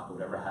or DACA,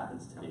 whatever it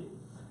happens to be.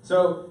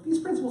 So these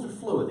principles are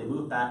fluid, they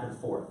move back and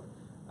forth.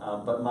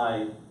 But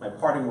my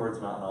parting words,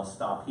 and I'll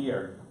stop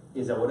here,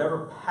 is that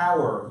whatever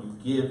power you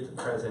give to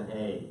President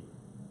A,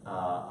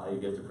 you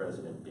give to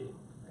President B.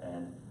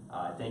 And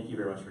I thank you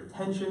very much for your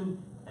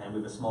attention, and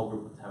we have a small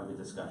group to have a good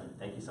discussion.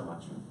 Thank you so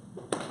much.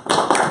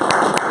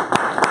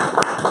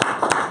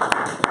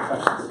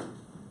 Questions?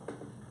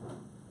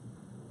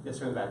 Yes,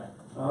 sir, in the back.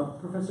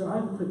 Professor, I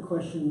have a quick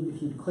question.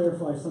 If you'd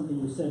clarify something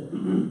you said.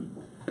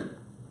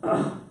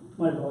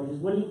 My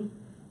apologies.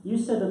 You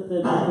said that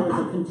there's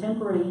a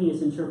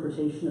contemporaneous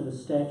interpretation of a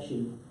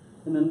statute,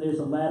 and then there's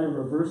a latter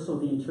reversal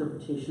of the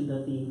interpretation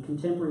that the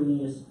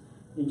contemporaneous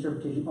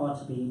interpretation ought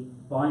to be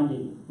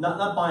binding.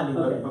 Not binding,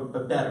 okay.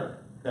 but better.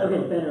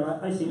 Okay, better.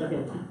 I see.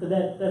 Okay, but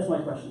that's my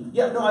question.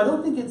 Yeah, no, I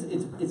don't think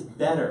it's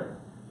better.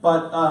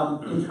 But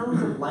in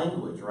terms of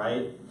language,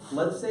 right?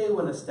 Let's say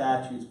when a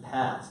statute's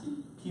passed,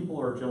 people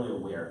are generally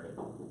aware of it.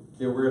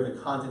 They're aware of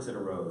the context that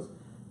arose.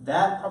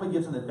 That probably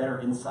gives them a better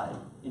insight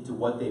into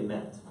what they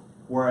meant.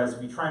 Whereas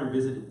if you try and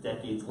revisit it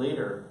decades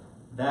later,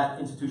 that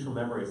institutional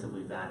memory has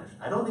simply vanished.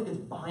 I don't think it's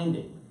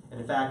binding.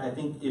 And in fact, I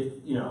think if,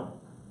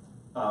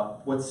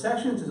 what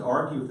Sessions has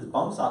argued with this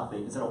bump stock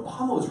thing is that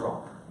Obama was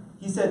wrong.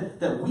 He said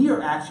that we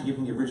are actually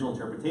giving the original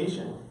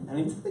interpretation. And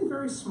he did something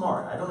very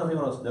smart. I don't know if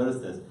anyone else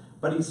noticed this,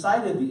 but he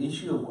cited the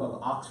issue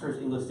of Oxford's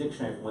English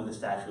Dictionary from when the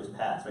statute was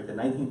passed, like the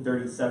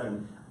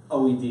 1937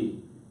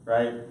 OED,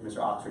 right? Mr.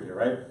 Oxford here,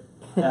 right?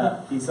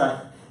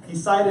 He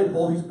cited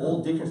all these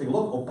old dictionaries saying,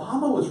 look,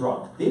 Obama was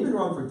wrong. They've been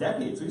wrong for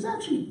decades. So he's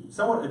actually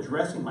somewhat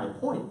addressing my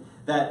point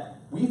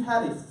that we've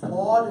had a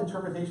flawed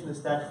interpretation of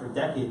the statute for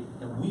decades,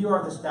 and we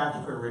are the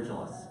statutory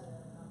originalists.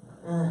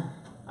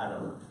 I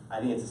don't know. I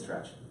think it's a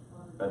stretch.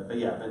 But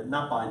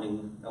not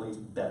binding, at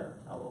least better.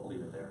 I'll leave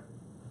it there.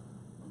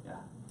 Yeah.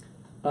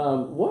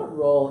 What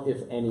role,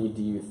 if any,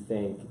 do you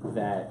think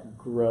that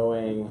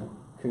growing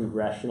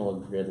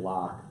congressional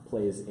gridlock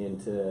plays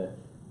into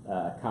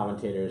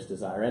commentators'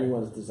 desire,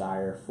 anyone's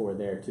desire for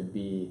there to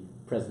be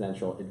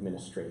presidential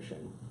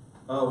administration?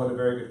 Oh, what a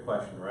very good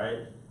question,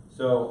 right?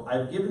 So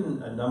I've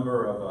given a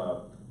number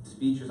of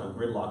speeches on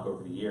gridlock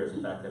over the years.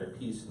 In fact, I had a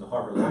piece in the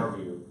Harvard Law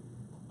Review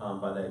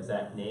by that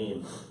exact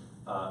name.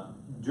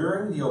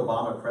 During the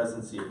Obama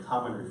presidency, a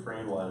common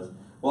refrain was,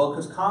 well,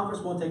 because Congress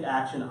won't take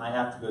action, I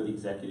have to go the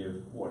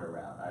executive order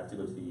route. I have to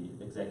go to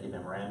the executive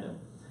memorandum.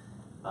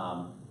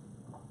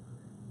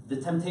 The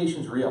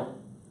temptation's real.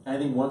 And I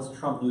think once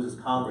Trump loses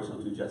Congress,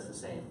 he'll do just the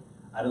same.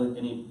 I don't think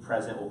any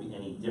president will be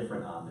any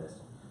different on this.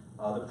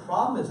 The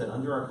problem is that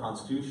under our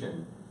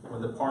Constitution,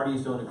 when the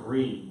parties don't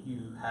agree,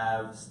 you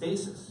have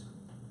stasis,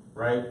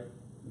 right?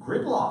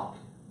 Gridlock,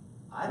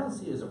 I don't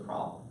see as a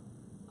problem.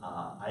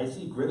 I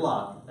see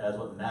gridlock as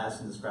what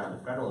Madison described in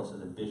the Federalist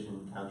as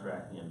ambition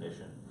counteracting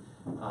ambition.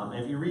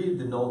 And if you read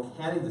the Noel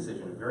Canning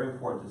decision, a very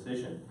important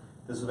decision,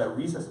 this was about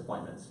recess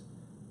appointments.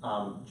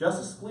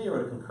 Justice Scalia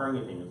wrote a concurring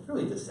opinion, it was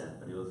really dissent,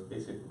 but it was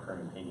basically a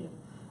concurring opinion,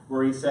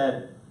 where he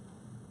said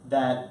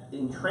that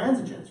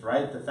intransigence,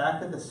 right, the fact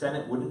that the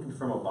Senate wouldn't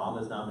confirm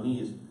Obama's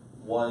nominees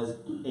was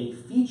a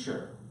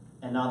feature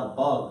and not a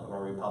bug of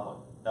our republic.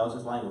 That was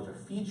his language, a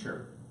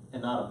feature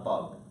and not a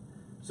bug.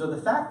 So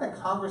the fact that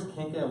Congress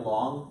can't get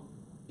along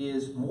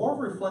is more of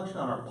a reflection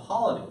on our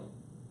polity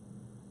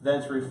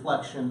than it's a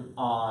reflection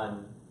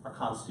on our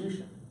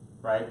Constitution,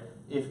 right?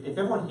 If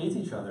everyone hates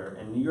each other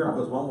and New York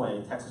goes one way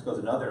and Texas goes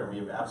another and we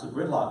have absolute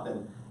gridlock,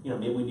 then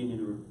maybe we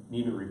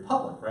need a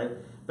republic, right?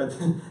 But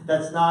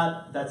that's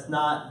not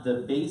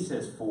the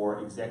basis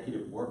for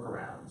executive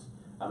workarounds.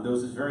 There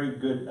was this very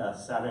good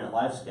Saturday Night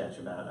Live sketch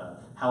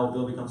about how a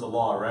bill becomes a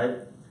law, right?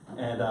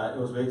 And it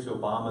was related to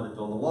Obama, the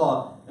bill and the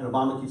law, and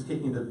Obama keeps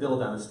kicking the bill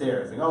down the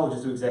stairs, saying, "Oh, we'll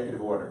just do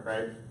executive order,"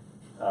 right?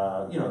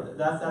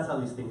 That's how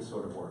these things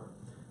sort of work.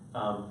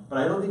 But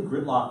I don't think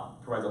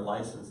gridlock provides a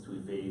license to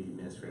evade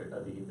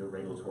the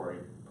regulatory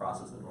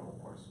process in the normal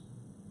course.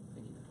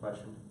 Thank you for the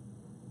question.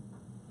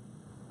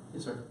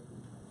 Yes, sir.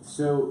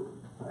 So,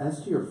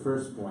 as to your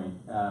first point,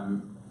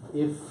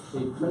 if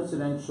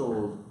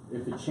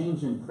a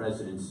change in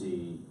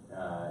presidency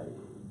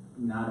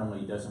not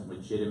only doesn't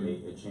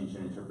legitimate a change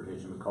in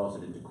interpretation but calls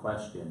it into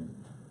question,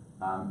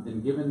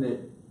 then given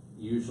that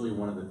usually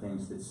one of the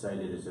things that's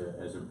cited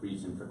as a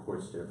reason for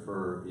courts to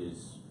defer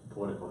is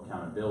political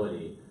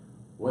accountability,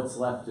 what's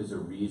left is a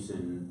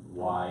reason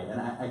why, and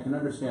I can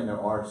understand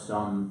there are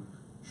some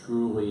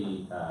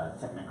truly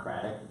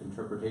technocratic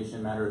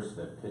interpretation matters,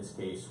 the Pitts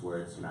case where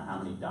it's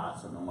how many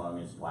dots on the lung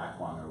is black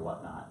lung or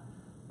whatnot.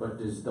 But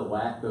does the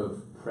lack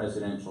of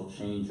presidential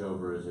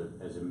changeover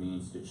as a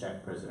means to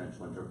check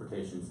presidential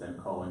interpretations then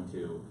call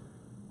into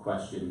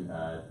question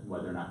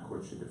whether or not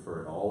courts should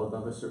defer at all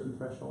above a certain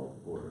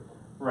threshold? Or?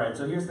 Right,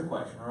 so here's the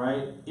question, all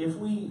right? If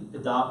we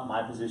adopt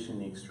my position in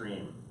the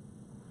extreme,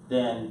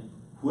 then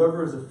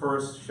whoever is the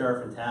first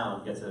sheriff in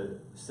town gets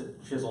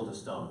chiseled to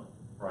stone,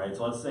 right?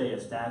 So let's say a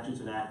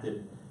statute's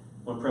enacted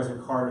when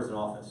President Carter's in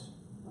office,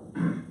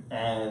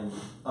 and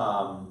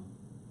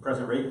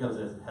President Reagan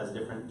has a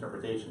different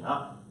interpretation.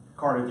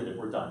 Carter did it,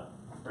 we're done,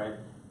 right?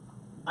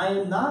 I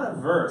am not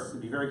averse, to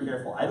be very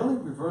careful, I don't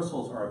think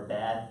reversals are a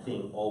bad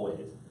thing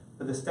always,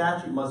 but the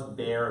statute must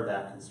bear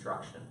that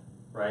construction,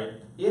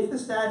 right? If the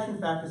statute,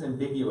 in fact, is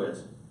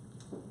ambiguous,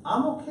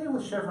 I'm okay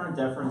with Chevron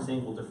deference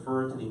saying we'll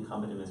defer to the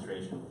incumbent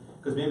administration,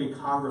 because maybe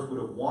Congress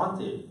would have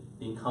wanted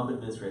the incumbent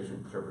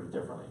administration interpreted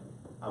differently.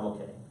 I'm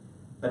okay.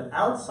 But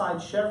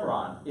outside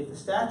Chevron, if the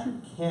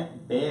statute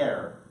can't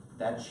bear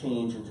that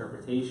change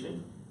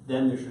interpretation,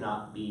 then there should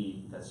not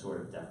be that sort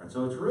of deference.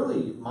 So it's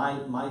really,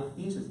 my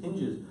thesis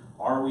hinges,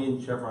 are we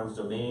in Chevron's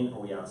domain, or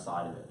are we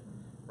outside of it,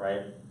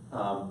 right?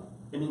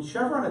 And in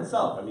Chevron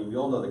itself, we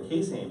all know the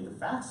case name, the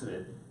facts of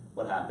it,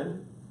 what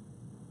happened?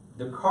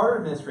 The Carter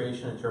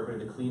administration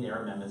interpreted the Clean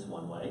Air Amendments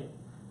one way,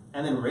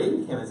 and then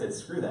Reagan came and said,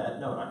 screw that,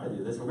 no, we're not going to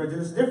do this, we're going to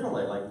do this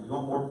differently, we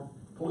want more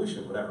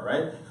pollution, whatever,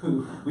 right?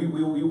 We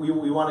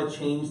want to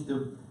change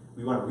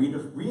we want to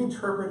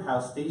reinterpret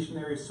how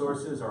stationary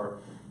sources are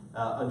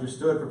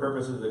understood for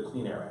purposes of the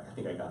Clean Air Act. I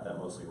think I got that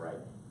mostly right.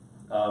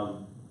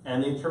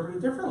 And they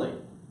interpreted it differently.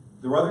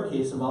 There were other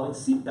cases involving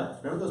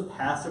seatbelts. Remember those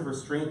passive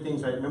restraint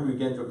things, right? Remember you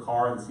get into a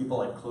car and the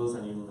seatbelt closes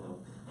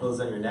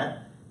on your neck?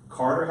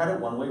 Carter had it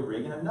one way,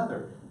 Reagan had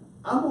another.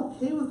 I'm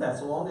okay with that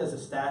so long as the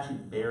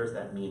statute bears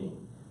that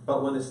meaning.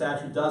 But when the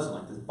statute doesn't,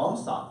 like this bump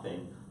stock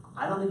thing,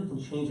 I don't think you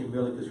can change it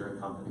merely because you're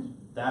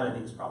incumbent. That I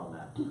think is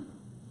problematic.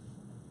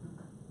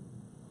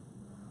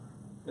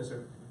 Yes,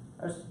 sir.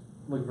 I was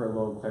looking for a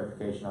little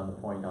clarification on the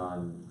point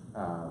on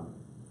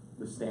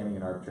the standing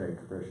and arbitrary and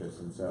capricious.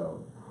 And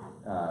so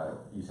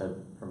you said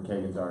from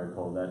Kagan's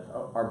article that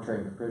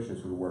arbitrary and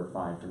capricious would work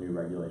fine for new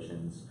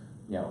regulations,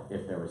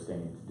 if they were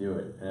standing to do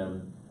it.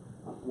 And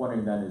I'm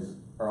wondering then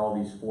are all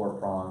these 4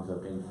 prongs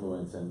of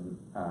influence and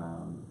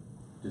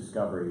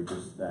discovery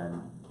just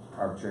then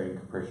arbitrary and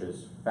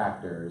capricious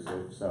factors?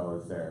 If so,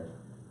 is there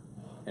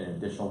an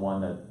additional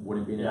one that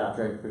wouldn't be an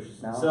arbitrary and capricious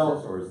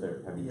analysis, or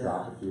have you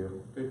dropped a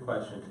few? Good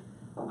question.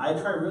 I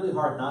try really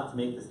hard not to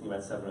make this thing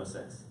about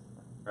 706,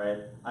 right?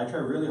 I try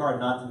really hard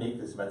not to make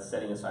this about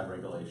setting aside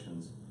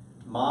regulations.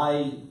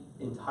 My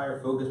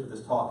entire focus with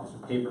this talk is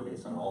a paper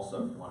based on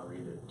also, if you want to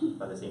read it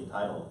by the same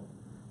title,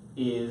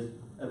 is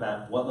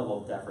about what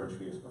level of deference should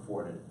be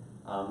afforded.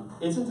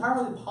 It's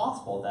entirely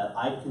possible that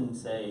I can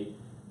say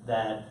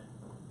that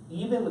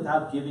even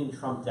without giving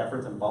Trump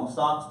deference and bump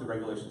stocks, the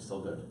regulation is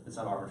still good. It's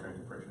not arbitrary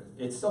and capricious.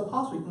 It's still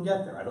possible we can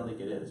get there. I don't think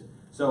it is.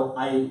 So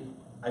I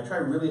try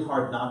really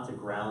hard not to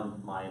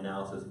ground my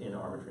analysis in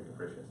arbitrary and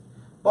capricious.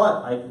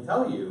 But I can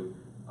tell you,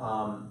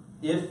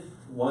 if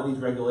one of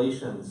these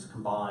regulations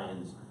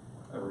combines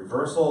a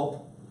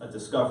reversal, a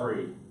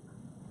discovery,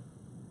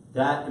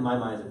 that in my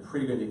mind is a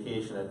pretty good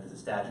indication that the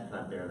statute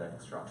cannot bear that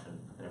construction,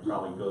 and it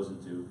probably goes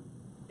into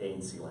A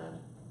and C land.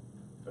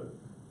 So,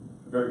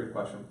 very good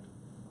question.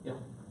 Yeah.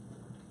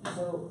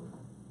 So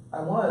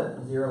I want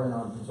to zero in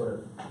on sort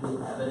of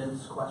the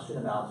evidence question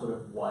about sort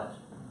of what,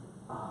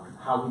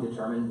 how we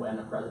determine when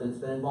a president's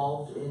been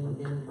involved in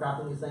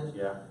crafting these things.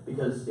 Yeah.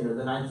 Because, you know,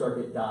 the Ninth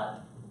Circuit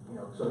got, you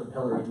know, sort of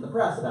pilloried in the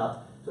press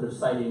about sort of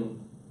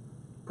citing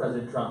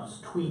President Trump's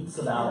tweets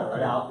about,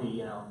 about the,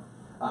 you know,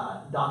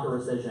 DACA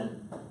rescission.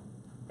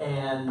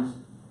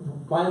 And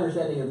my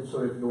understanding of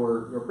sort of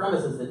your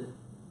premise is that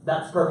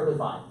that's perfectly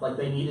fine. Like,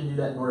 they need to do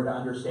that in order to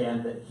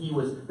understand that he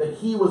was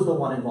the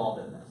one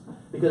involved in this.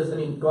 Because, I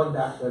mean, going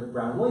back to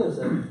Brown and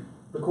Williamson,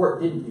 the court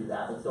didn't do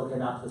that, but still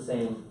came out to the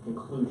same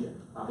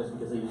conclusion, just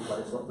because they used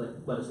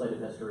legislative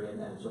history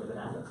and sort of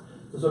enactments.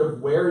 So sort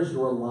of where is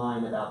your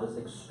line about this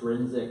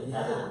extrinsic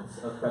evidence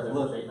of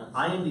presidential statements?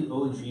 I am the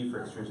OG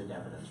for extrinsic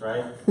evidence,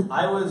 right?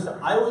 I was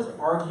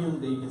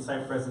arguing that you can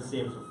cite president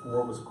statements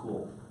before it was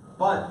cool.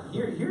 But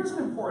here's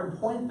an important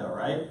point, though,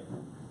 right?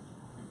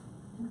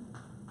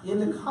 In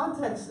the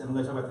context, and I'm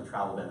going to talk about the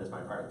travel ban, this is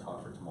my private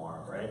talk for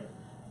tomorrow, right?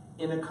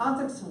 In the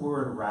context of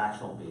word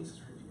rational basis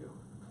review,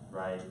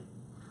 right,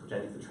 which I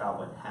think the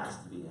travel ban has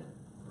to be in,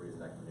 for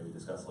reasons I can maybe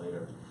discuss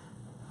later,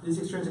 this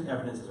extrinsic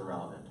evidence is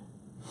irrelevant.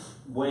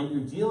 When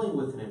you're dealing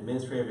with an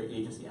administrative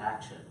agency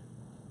action,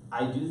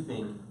 I do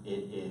think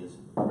it is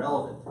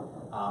relevant.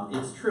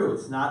 It's true,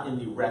 it's not in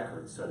the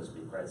record, so to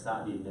speak, right? It's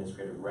not in the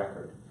administrative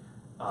record.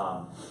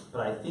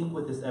 But I think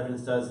what this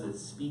evidence does is it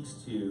speaks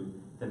to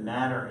the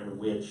manner in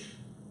which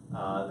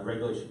the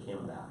regulation came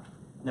about.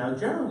 Now,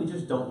 generally, we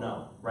just don't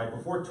know, right?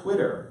 Before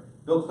Twitter,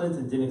 Bill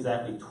Clinton didn't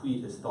exactly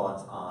tweet his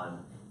thoughts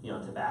on, you know,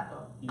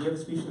 tobacco. He gave a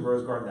speech in the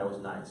Rose Garden that was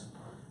nice.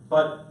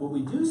 But what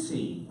we do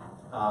see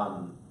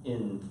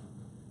in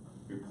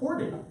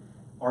reporting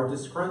are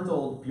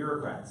disgruntled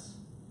bureaucrats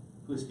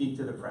who speak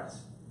to the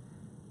press.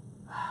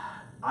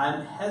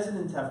 I'm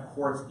hesitant to have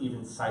courts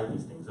even cite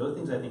these things. Those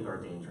things I think are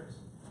dangerous.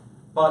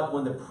 But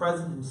when the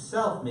president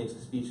himself makes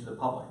a speech to the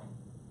public,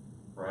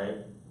 right?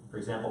 For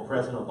example,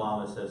 President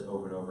Obama says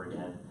over and over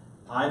again,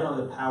 I don't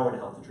have the power to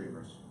help the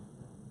dreamers,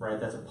 right?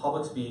 That's a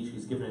public speech.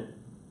 He's given it,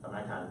 on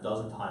my count, a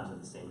dozen times at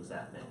the same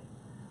exact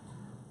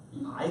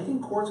thing. I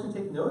think courts can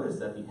take notice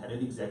that the head of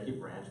the executive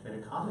branch made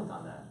a comment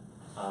on that.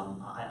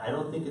 I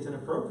don't think it's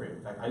inappropriate.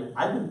 In fact,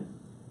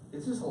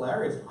 it's just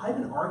hilarious. I've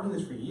been arguing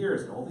this for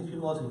years, and all these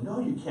people are saying, no,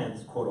 you can't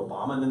quote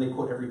Obama, and then they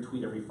quote every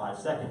tweet every 5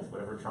 seconds,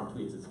 whatever Trump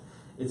tweets.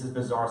 It's this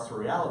bizarre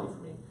surreality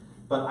for me.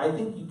 But I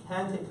think you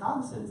can take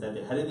cognizance that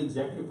the head of the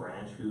executive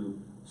branch who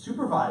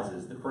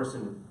supervises the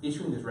person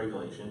issuing this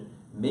regulation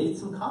made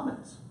some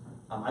comments.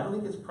 I don't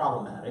think it's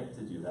problematic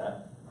to do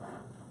that.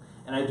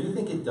 And I do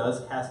think it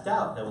does cast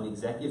doubt that when the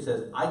executive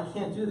says, I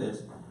can't do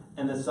this,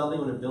 and then suddenly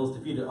when a bill's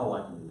defeated, oh,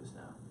 I can do this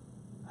now.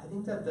 I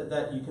think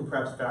that you can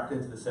perhaps factor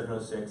into the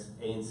 706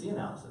 A and C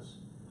analysis.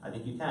 I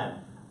think you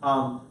can.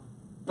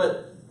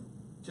 But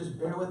just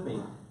bear with me.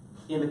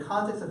 In the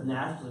context of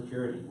national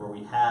security, where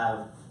we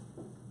have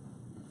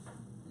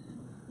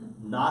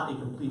not a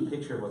complete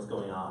picture of what's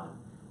going on,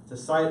 to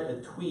cite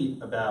a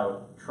tweet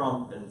about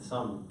Trump and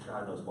some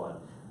God knows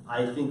what,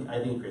 I think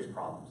it creates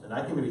problems. And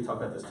I can maybe talk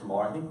about this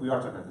tomorrow. I think we are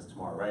talking about this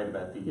tomorrow, right?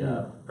 About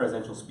the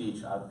presidential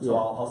speech. So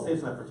I'll save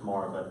some of that for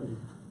tomorrow. But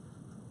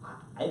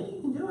I think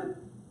you can do it.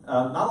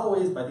 Not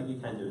always, but I think you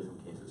can do it in some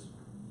cases.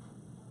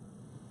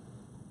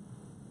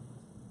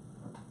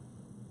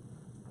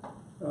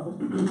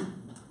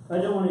 I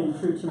don't want to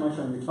intrude too much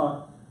on your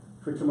talk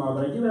for tomorrow,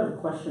 but I do have a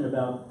question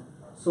about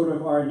sort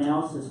of our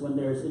analysis when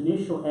there's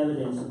initial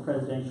evidence of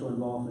presidential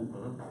involvement.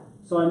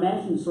 So I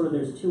imagine sort of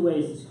there's two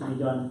ways this can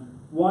be done.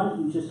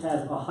 One, you just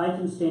have a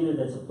heightened standard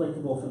that's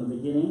applicable from the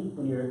beginning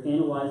when you're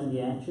analyzing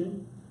the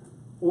action.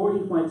 Or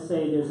you might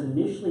say there's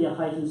initially a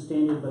heightened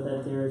standard, but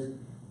that there's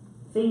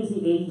things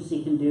the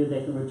agency can do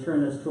that can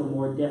return us to a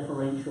more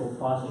deferential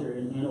posture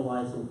in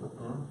analyzing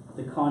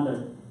the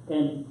conduct.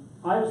 And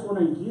I was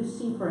wondering, do you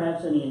see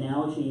perhaps any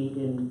analogy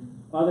in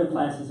other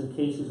classes of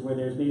cases where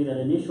there's maybe that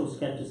initial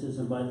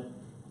skepticism, but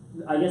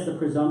I guess the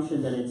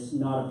presumption that it's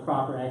not a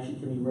proper action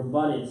can be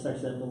rebutted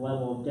such that the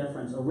level of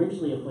deference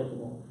originally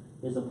applicable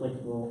is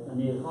applicable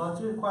anew? Well, that's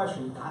a good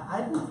question. I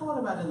hadn't thought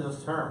about it in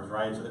those terms,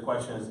 right? So the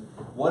question is,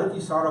 what if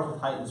you start off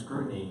with heightened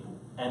scrutiny,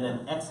 and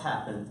then X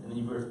happens, and then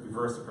you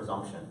reverse the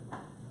presumption?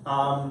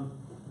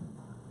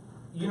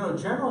 You know,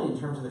 generally in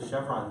terms of the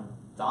Chevron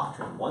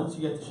doctrine, once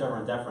you get to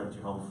Chevron deference,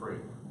 you're home free,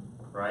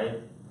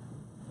 right?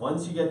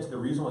 Once you get to the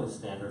reasonableness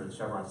standard of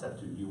Chevron step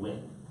 2, you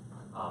win.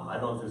 I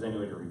don't know if there's any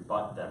way to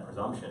rebut that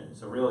presumption.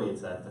 So really,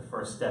 it's that the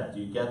first step: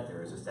 do you get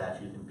there? Is the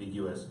statute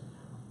ambiguous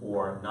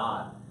or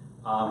not?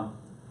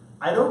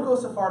 I don't go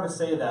so far to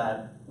say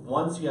that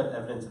once you have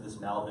evidence of this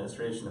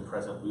maladministration, the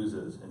president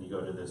loses, and you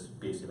go to this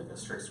basically like a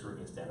strict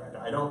scrutiny standard.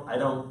 I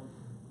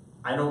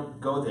don't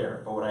go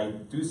there. But what I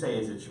do say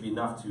is it should be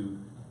enough to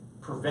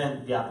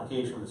prevent the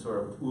application of the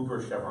sort of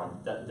uber Chevron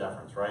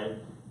deference, right?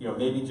 You know,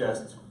 maybe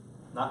just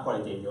not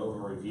quite a de novo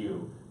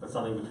review, but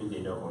something between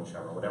de novo and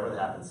Chevron, whatever that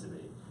happens to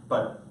be.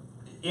 But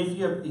if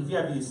you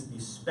have these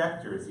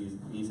specters,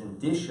 these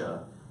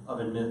indicia of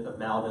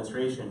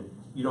maladministration,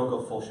 you don't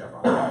go full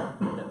Chevron.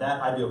 And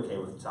that I'd be okay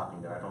with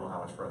stopping there. I don't know how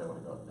much further I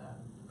want to go with that.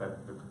 But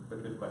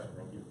good question.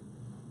 Thank you.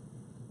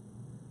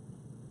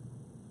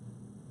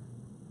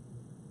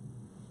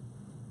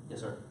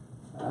 Yes, sir.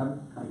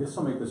 I guess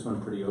I'll make this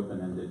one pretty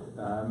open-ended.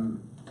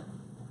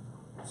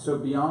 So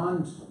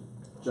beyond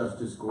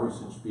Justice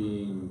Gorsuch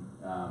being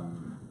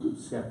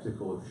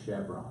skeptical of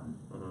Chevron,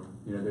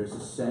 you know, there's a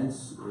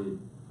sense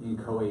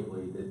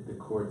inchoately that the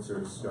courts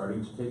are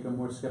starting to take a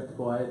more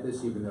skeptical eye at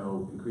this, even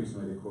though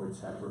increasingly the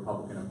courts have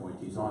Republican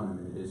appointees on them,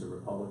 and it is a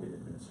Republican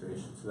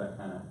administration. So that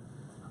kind of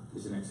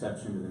is an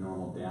exception to the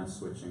normal dance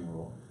switching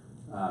rule,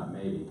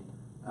 maybe.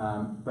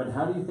 But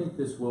how do you think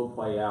this will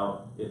play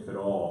out, if at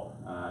all,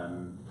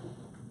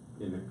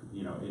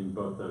 in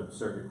both the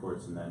circuit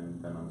courts and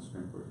then on the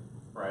Supreme Court?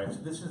 Right. So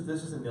this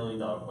is a $1 million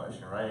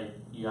question, right?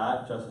 You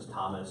got Justice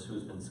Thomas,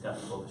 who's been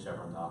skeptical of the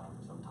Chevron doctrine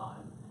for some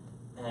time,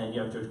 and you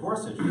have Judge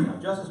Gorsuch,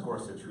 Justice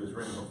Gorsuch, who was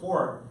written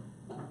before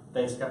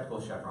that is skeptical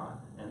of Chevron,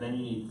 and then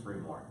you need 3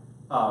 more.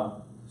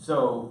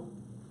 So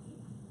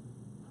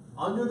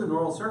under the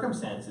normal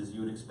circumstances,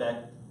 you would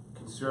expect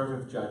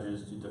conservative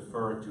judges to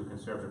defer to a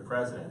conservative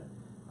president.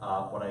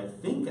 What I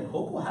think and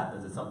hope will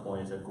happen at some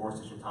point is that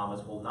Gorsuch and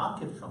Thomas will not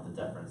give Trump the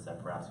deference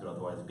that perhaps would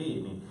otherwise be.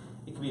 I mean,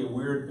 it could be a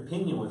weird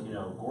opinion with,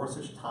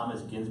 Gorsuch,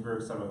 Thomas,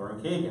 Ginsburg, Sotomayor,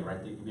 and Kagan, right?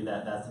 It could be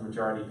that's the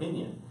majority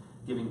opinion,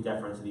 giving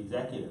deference to the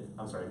executive.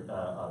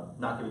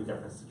 Not giving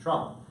deference to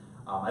Trump.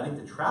 I think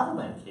the travel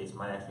ban case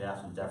might actually have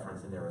some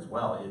deference in there as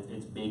well.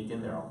 It's baked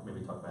in there. I'll maybe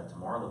talk about it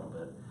tomorrow a little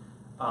bit.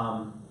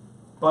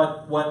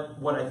 But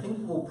what I think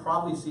we'll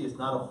probably see is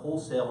not a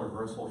wholesale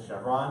reversal of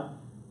Chevron,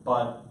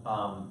 but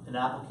an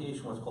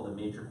application of what's called the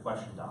major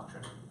question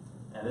doctrine.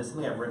 And this is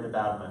something I've written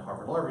about in my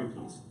Harvard Law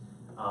Review piece.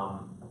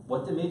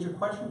 What the major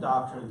question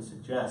doctrine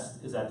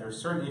suggests is that there are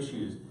certain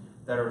issues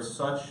that are of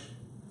such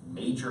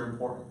major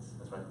importance,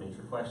 that's why it's a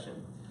major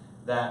question,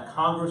 that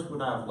Congress would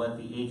not have let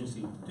the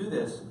agency do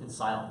this in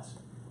silence.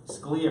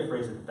 Scalia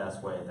phrased it the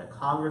best way, that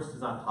Congress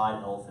does not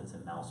hide elephants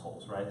in mouse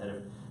holes, right? That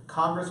if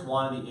Congress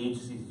wanted the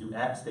agency to do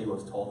X, they would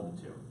have told them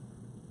to.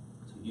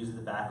 So use the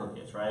tobacco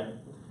case, right?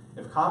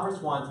 If Congress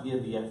wanted to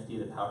give the FTC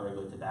the power to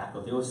regulate tobacco,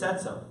 they would have said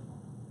so.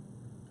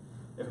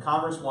 If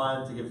Congress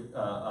wanted to give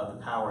the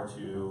power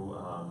to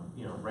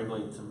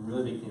regulate some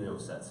really big thing, they would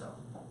have said so.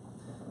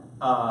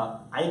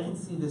 I can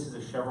see this as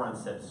a Chevron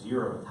step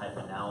 0 type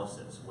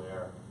analysis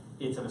where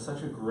it's of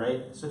such a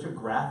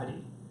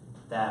gravity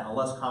that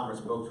unless Congress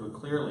spoke to it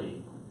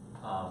clearly,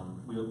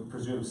 we would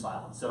presume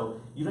silence.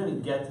 So you don't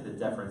even get to the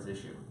deference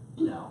issue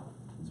now.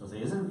 So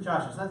say, isn't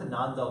the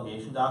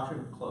non-delegation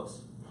doctrine?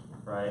 Close,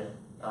 right?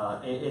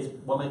 It's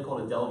what may be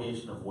called a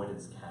delegation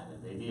avoidance canon.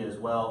 The idea is,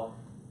 well,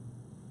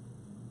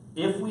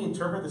 if we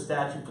interpret the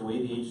statute the way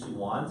the agency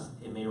wants,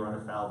 it may run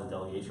afoul of the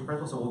delegation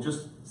principle, so we'll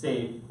just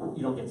say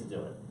you don't get to do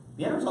it.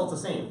 The end result's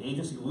the same.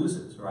 Agency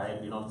loses, right?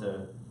 You don't have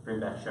to bring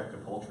back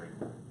Schechter Poultry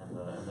and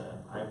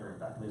I bring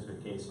back in this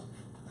good case.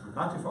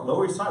 Not too far.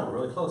 Lower East Side, we're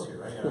really close here,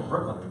 right?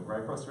 Brooklyn, right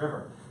across the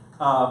river.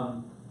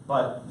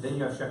 But then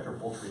you have Schechter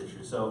Poultry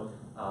issue. So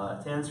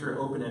to answer an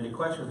open-ended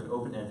question with an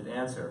open-ended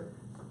answer,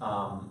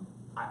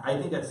 I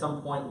think at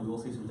some point we will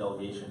see some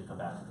delegation come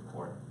back to the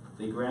court.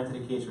 They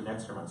granted a case for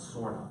next term on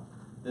SORNA.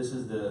 This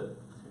is the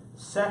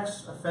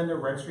Sex Offender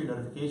Registry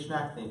Notification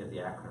Act. I think I get the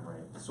acronym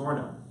right.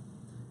 SORNA.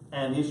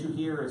 And the issue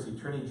here is the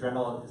Attorney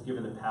General is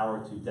given the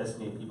power to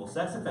designate people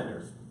sex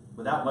offenders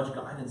without much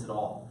guidance at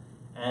all.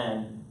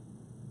 And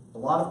a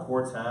lot of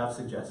courts have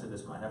suggested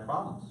this might have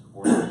problems,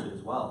 or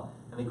as well.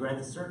 And they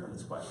granted cert on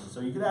this question.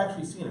 So you could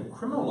actually see in a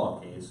criminal law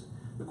case,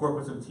 the court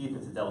puts some teeth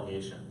into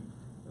delegation.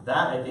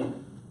 That, I think,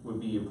 would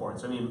be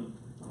important. So, I mean,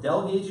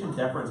 delegation,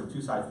 deference are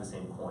 2 sides of the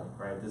same coin,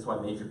 right? This is why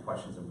major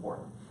question is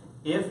important.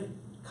 If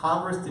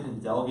Congress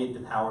didn't delegate the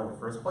power in the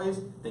first place,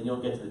 then you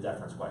don't get to the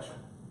deference question.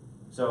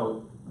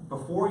 So,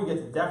 before you get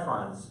to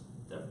deference,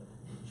 before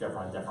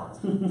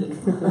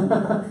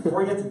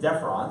you get to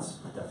deference,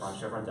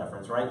 Chevron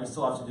deference, right, you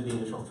still have to do the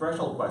initial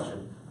threshold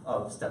question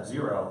of step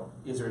 0,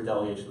 is there a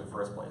delegation in the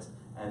first place?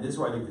 And this is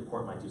where I think the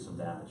court might do some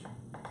damage.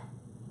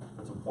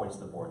 Put some points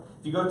to the board.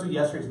 If you go to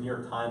yesterday's New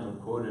York Times when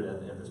quoted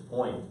at this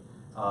point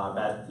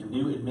about the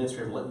new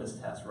administrative litmus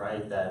test,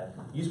 right, that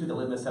used to be the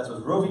litmus test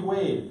was Roe v.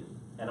 Wade.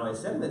 And what I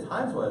said in the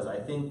Times was, I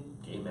think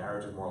gay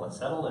marriage is more or less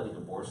settled, I think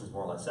abortion is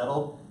more or less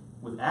settled.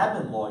 With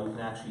admin law, you can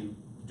actually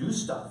do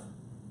stuff.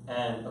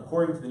 And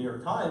according to the New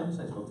York Times,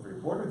 I spoke to the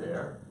reporter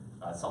there,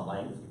 some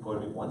length, he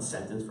quoted me 1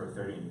 sentence for a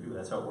 30-minute interview,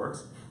 that's how it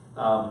works.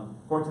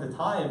 According to the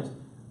Times,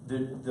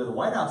 the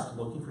White House is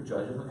looking for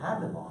judges with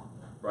admin law,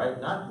 right?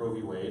 Not Roe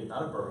v. Wade,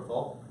 not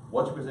Obergefell.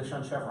 What's your position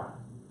on Chevron?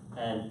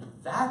 And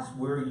that's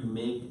where you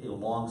make a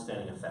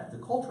long-standing effect. The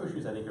cultural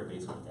issues, I think, are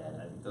basically dead.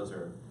 I think those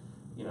are,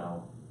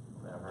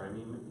 whatever. I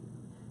mean,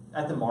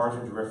 at the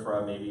margins,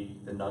 RFRA, maybe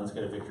the nuns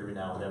get a victory every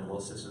now and then,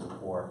 Little Sisters of the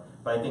Poor.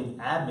 But I think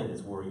admin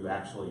is where you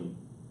actually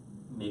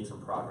make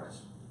some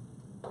progress.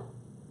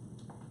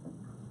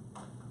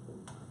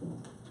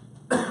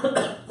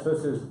 So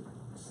this is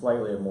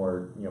slightly a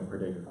more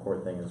predictive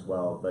court thing as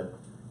well, but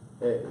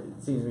it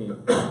seems to me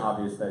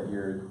obvious that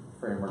your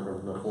framework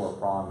of the 4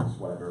 prongs,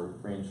 whatever,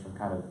 range from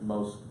kind of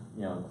most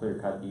clear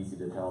cut, easy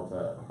to tell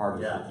to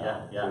hardest to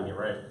tell. Yeah, you're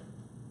right.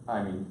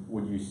 I mean,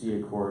 would you see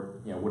a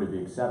court? Would it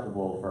be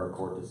acceptable for a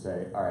court to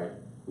say, all right,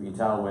 we can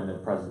tell when the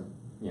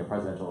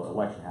presidential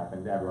election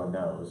happened. Everyone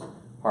knows.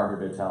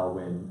 Harder to tell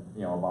when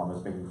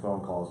Obama's making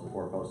phone calls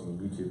before posting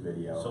a YouTube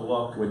video. So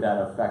look, would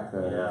that affect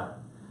the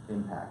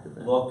impact of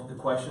it? Look, the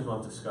question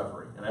on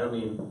discovery, and I don't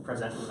mean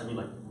presidential. I mean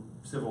like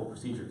civil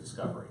procedure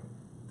discovery.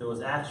 There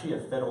was actually a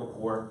federal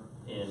court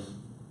in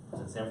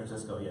San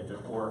Francisco, Judge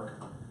Ork,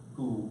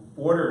 who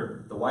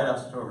ordered the White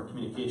House to turn over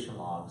communication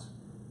logs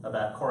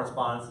about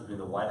correspondence between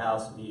the White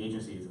House and the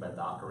agencies about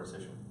DACA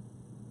rescission.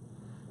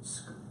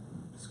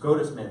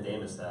 SCOTUS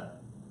mandamus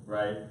that,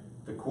 right?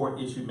 The court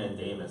issued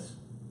mandamus.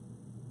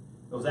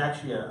 It was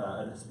actually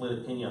a split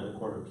opinion on the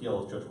Court of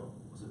Appeals.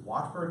 Was it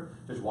Watford?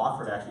 Judge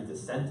Watford actually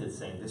dissented,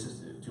 saying this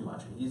is too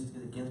much. And he's a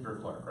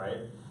Ginsburg clerk,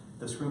 right?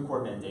 The Supreme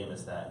Court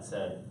mandamus that and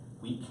said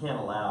we can't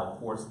allow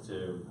courts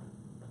to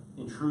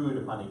intrude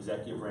upon the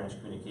executive branch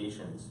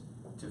communications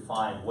to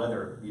find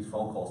whether these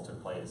phone calls took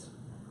place.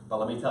 But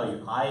let me tell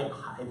you, I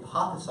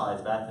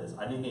hypothesized about this.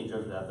 I didn't think any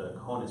judge would have the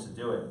cojones to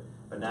do it,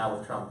 but now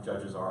with Trump,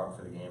 judges are up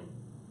for the game.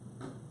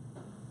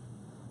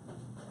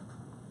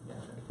 Yeah,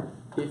 sure.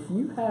 If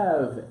you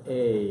have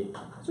a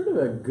sort of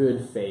a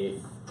good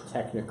faith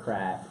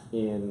technocrat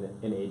in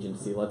an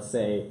agency, let's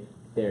say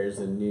there's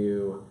a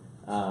new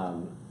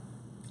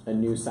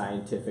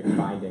scientific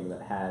finding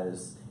that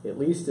has at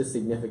least a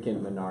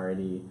significant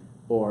minority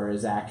or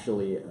is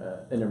actually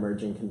an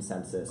emerging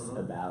consensus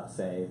about,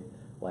 say,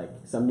 like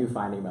some new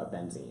finding about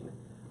benzene.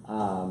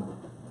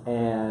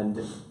 And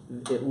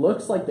it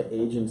looks like the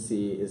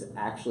agency is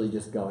actually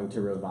just going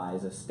to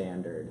revise a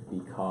standard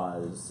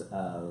because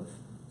of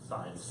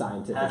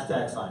scientific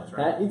Hashtag science,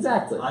 right?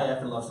 Exactly. I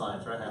effing love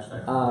science, right?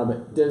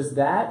 Hashtag. Does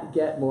that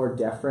get more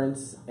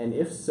deference? And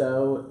if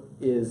so,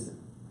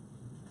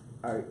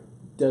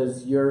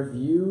 does your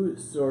view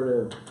sort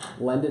of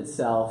lend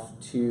itself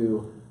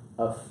to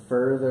a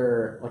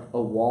further, like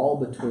a wall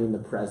between the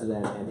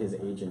president and his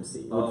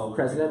agency? Would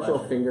presidential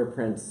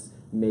fingerprints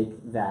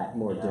make that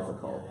more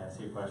difficult? Yeah, that's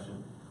your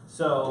question.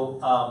 So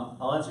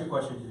I'll answer your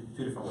question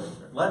two different ways.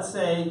 Let's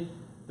say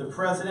the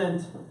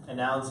president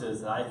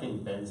announces that I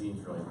think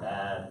benzene's really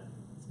bad.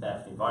 It's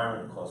bad for the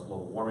environment, it causes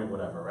global warming,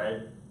 whatever,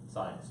 right?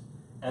 Science.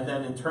 And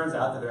then it turns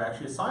out that there's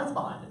actually a science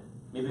behind it.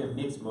 Maybe a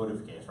mixed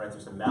motive case, right?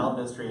 There's some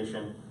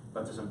maladministration,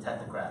 but there's some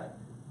technocratic.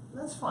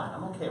 That's fine.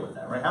 I'm okay with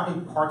that, right? How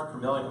many parts per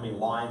million, how many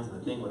lines in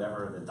the thing,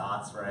 whatever, the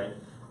dots, right?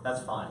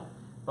 That's fine.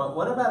 But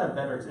what about a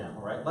better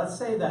example, right? Let's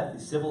say that the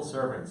civil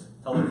servants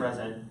tell the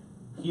president,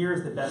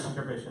 here's the best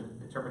interpretation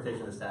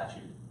of the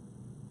statute.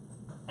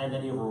 And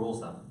then he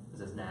overrules them. He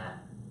says, nah,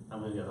 I'm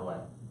going the other way.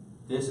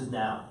 This is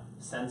now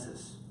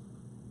Census,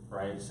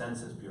 right?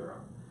 Census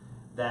Bureau.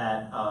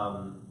 That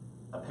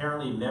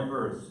apparently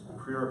members,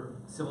 career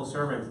civil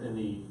servants in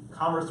the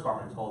Commerce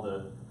Department told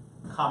the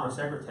Commerce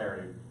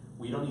Secretary,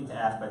 we don't need to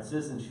ask about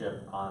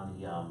citizenship on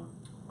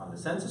the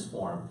census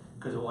form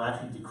because it will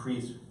actually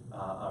decrease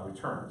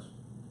returns.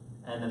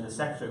 And then the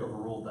Secretary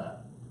overruled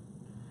that.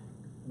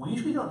 We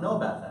usually don't know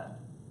about that,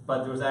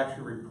 but there was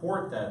actually a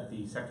report that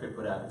the Secretary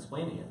put out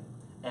explaining it.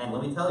 And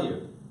let me tell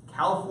you,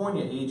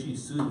 California AG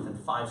sued within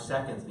 5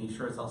 seconds, and he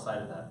sure as hell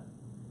cited that.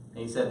 And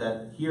he said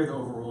that here they're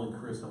overruling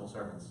career civil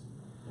servants.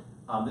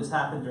 This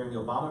happened during the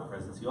Obama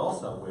presidency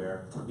also,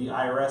 where the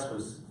IRS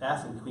was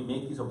asking, can we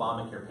make these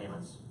Obamacare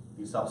payments,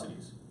 these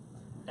subsidies?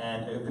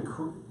 And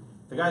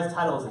the guy's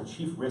title was the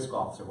Chief Risk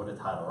Officer. What a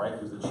title, right? He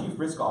was the Chief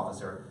Risk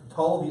Officer,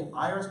 told the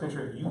IRS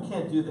Commissioner, you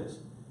can't do this.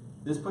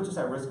 This puts us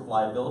at risk of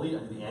liability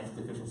under the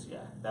Anti-Deficiency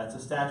Act. That's a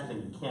statute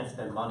saying you can't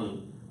spend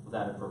money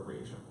without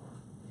appropriation.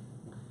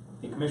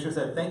 The Commissioner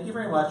said, thank you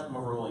very much, I'm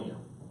overruling you.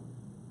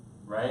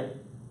 Right?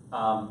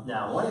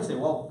 Now, why do you say,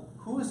 well,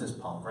 who is this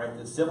punk, right?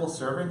 The civil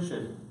servant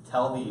should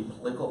tell the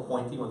political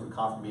appointee with the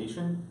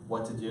confirmation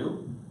what to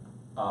do.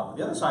 But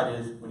the other side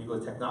is, when you go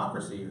to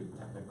technocracy,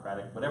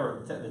 technocratic,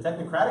 whatever, the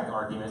technocratic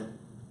argument,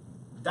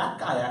 that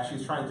guy actually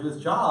is trying to do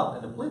his job,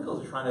 and the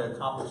politicals are trying to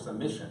accomplish some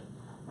mission.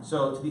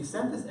 So to the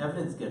extent this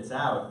evidence gets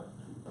out,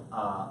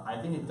 I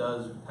think it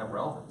does have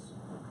relevance.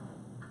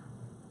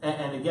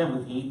 And again,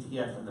 with the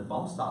ATF and the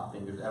bump stock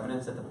thing, there's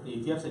evidence that the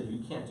ATF said,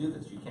 you can't do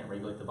this, you can't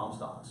regulate the bump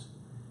stocks.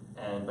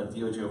 But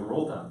DOJ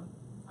overruled them.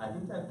 I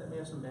think that may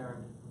have some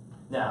bearing.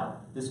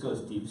 Now, this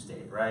goes deep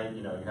state, right?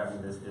 You know, you're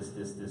having this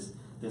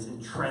this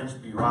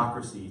entrenched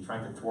bureaucracy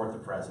trying to thwart the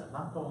president.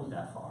 Not going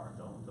that far.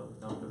 Don't.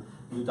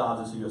 New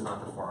Dobbs Studio is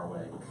not that far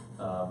away.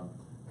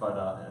 But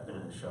I've been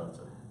in the show,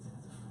 so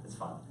it's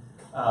fun.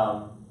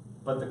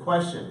 But the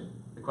question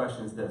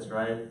is this,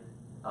 right?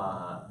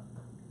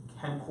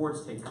 Can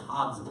courts take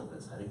cogs of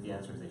this? I think the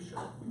answer is they should.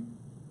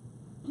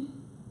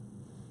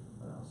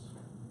 What else?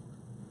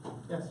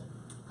 Yes?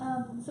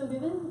 So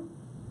given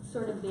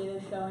sort of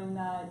data showing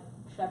that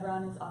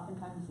Chevron is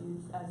oftentimes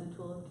used as a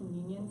tool of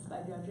convenience by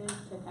judges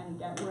to kind of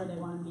get where they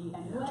want to be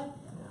anyway,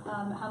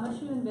 how much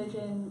do you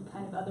envision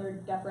kind of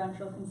other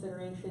deferential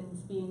considerations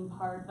being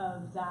part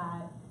of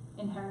that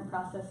inherent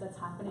process that's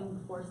happening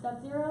before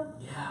step zero?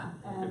 Yeah,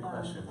 And, good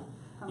question.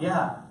 I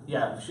Yeah.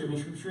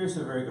 Sheree is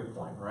a very good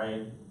point,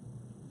 right?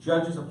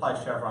 Judges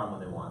apply Chevron when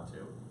they want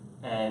to,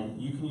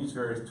 and you can use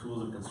various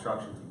tools of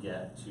construction to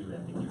get to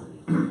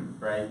ambiguity,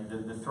 right?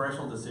 The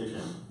threshold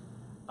decision.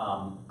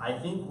 I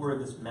think where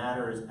this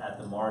matters at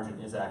the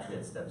margin is actually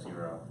at step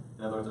zero.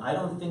 In other words, I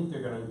don't think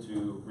they're going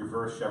to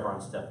reverse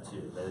Chevron step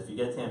 2. That if you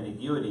get to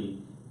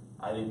ambiguity,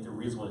 I think the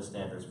reasonableness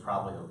standard is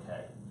probably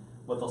okay.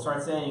 What they'll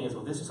start saying is,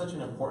 well, this is such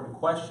an important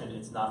question,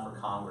 it's not for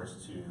Congress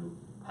to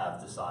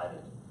have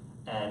decided.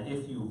 And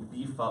if you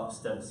beef up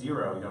step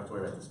 0, you don't have to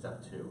worry about the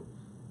step 2.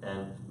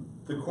 And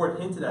the court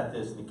hinted at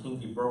this in the King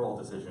v. Burwell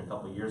decision a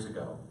couple of years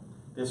ago.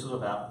 This was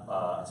about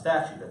a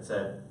statute that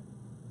said,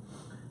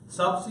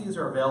 subsidies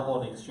are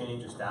available in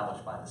exchange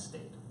established by the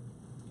state.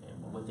 Okay,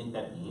 what would think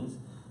that means?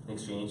 An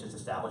exchange that's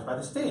established by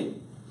the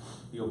state.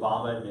 The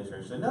Obama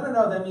administration said, no,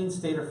 that means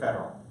state or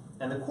federal.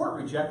 And the court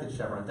rejected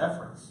Chevron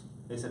deference.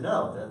 They said,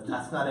 no,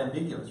 that's not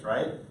ambiguous,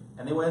 right?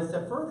 And they went a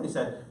step further and they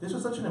said, this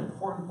was such an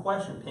important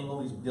question, paying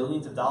all these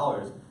billions of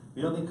dollars,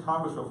 we don't think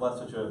Congress would have left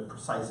such a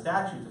precise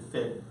statute to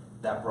fit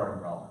that broad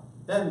umbrella.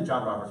 Then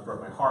John Roberts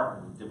broke my heart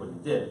and did what he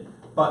did.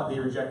 But they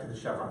rejected the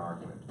Chevron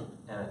argument.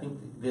 And I think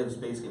there was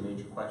basically a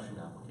major question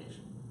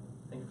application.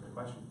 Thank you for the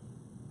question.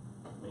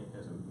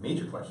 There's a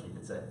major question, you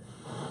could say.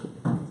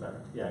 Sorry.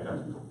 Yeah, go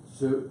ahead.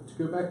 So to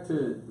go back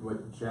to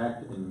what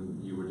Jack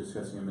and you were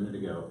discussing a minute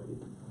ago,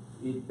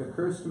 it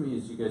occurs to me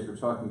as you guys were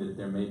talking that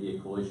there may be a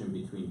collision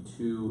between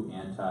two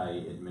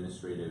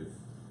anti-administrative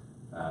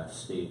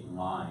state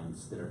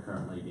lines that are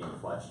currently being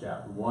fleshed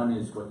out. One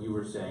is what you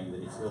were saying,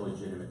 that it's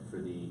illegitimate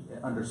for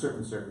under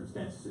certain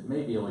circumstances, it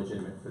may be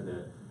illegitimate for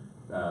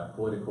the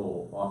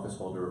political office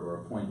holder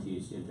or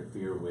appointees to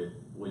interfere with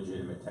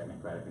legitimate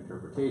technocratic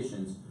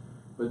interpretations.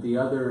 But the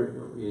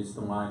other is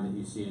the line that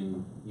you see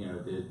in,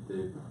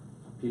 the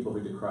people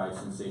who decry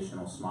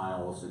sensational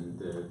smiles and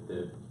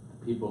the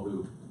people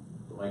who,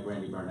 like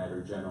Randy Barnett,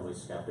 are generally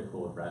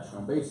skeptical of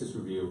rational basis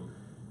review,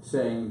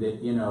 saying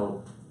that,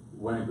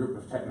 when a group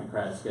of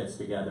technocrats gets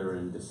together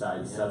and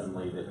decides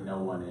suddenly that no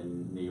one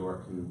in New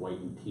York can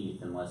whiten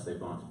teeth unless they've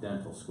gone to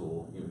dental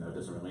school, even though it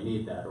doesn't really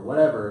need that, or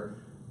whatever,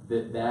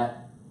 the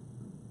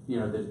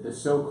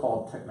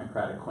so-called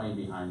technocratic claim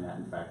behind that,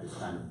 in fact, is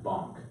kind of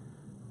bunk.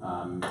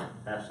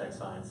 Hashtag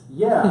science.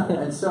 Yeah,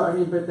 and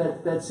so, but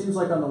that seems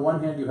like on the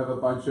one hand you have a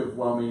bunch of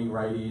well-meaning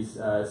righties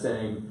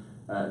saying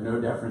no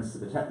deference to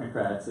the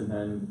technocrats,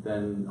 and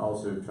then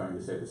also trying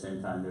to say at the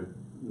same time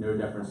no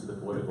deference to the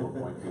political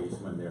appointees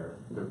when they're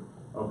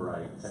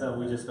overriding. So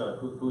we just go,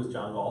 who is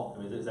John Galt?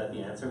 Is that the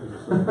answer? We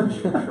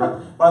just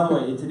sure. By the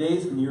way, in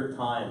today's New York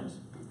Times,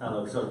 I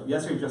don't know, so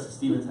yesterday Justice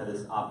Stevens had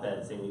this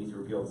op-ed saying we need to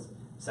repeal the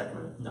Second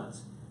Amendment.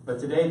 Nuts. But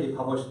today they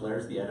published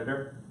letters to the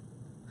editor.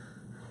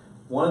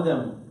 One of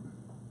them,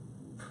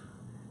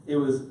 it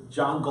was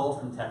John Galt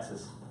from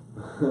Texas.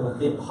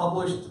 They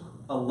published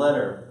a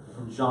letter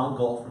from John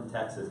Galt from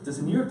Texas. Does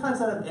the New York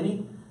Times not have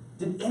any?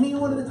 Did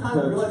anyone at the time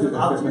realize that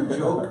that was your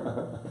joke?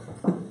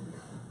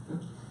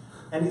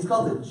 And he's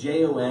called it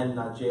Jon,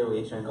 not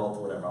John Galt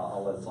or whatever.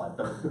 I'll let it slide.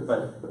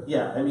 But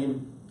yeah,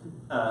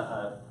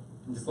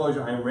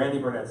 disclosure, I'm Randy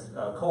Burnett's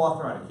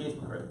co-author on a case.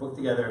 We wrote a book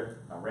together.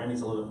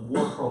 Randy's a little bit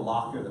more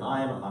pro-Lockyer than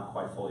I am. I'm not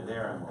quite fully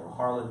there. I'm more of a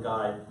Harlan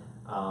guy.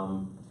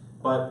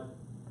 But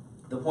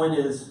the point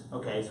is,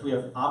 okay, so we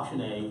have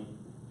option A,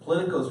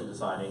 politicos are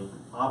deciding.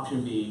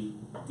 Option B,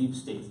 deep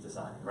state's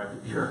deciding, right?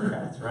 The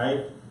bureaucrats,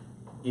 right?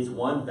 Is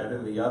one better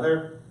than the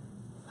other?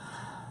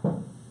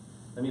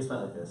 Let me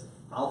explain it like this.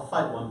 I'll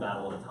fight one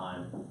battle at a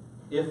time.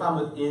 If I'm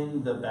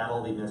within the battle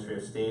of the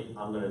administrative state,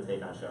 I'm going to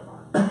take on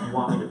Chevron. If you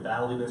want me to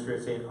battle the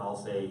administrative state, I'll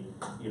say,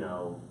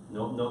 no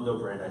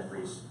Brandeis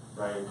briefs,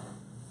 right?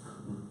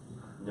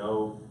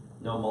 No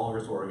Mueller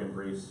versus Oregon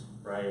briefs,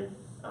 right?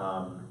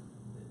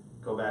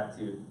 Go back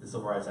to the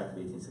Civil Rights Act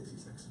of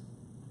 1866.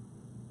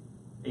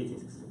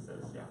 1866, that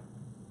is, yeah.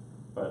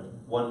 But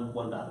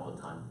one battle at a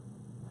time.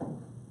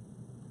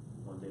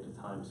 One day at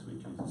a time, sweet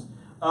Jesus.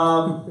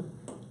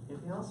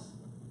 Anything else?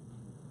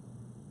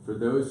 For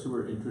those who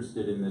are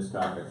interested in this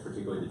topic,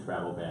 particularly the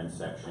travel ban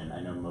section,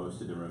 I know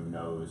most of the room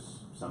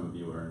knows, some of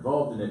you are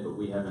involved in it, but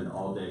we have an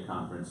all-day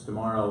conference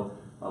tomorrow,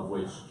 of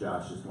which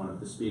Josh is one of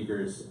the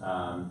speakers,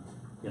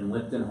 in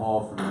Lipton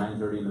Hall from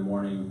 9:30 in the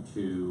morning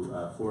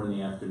to 4 in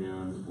the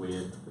afternoon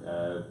with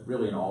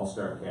really an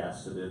all-star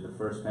cast. So the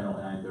first panel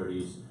at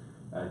 9:30 is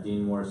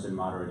Dean Morrison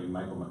moderating,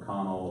 Michael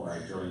McConnell,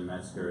 Jillian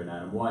Metzger, and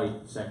Adam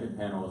White. Second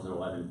panel is at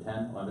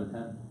 11:10.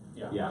 11:10.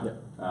 Yeah.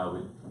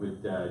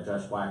 With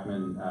Josh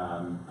Blackman,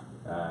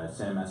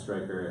 Sam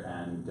Estreicher,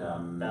 and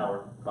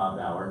Bob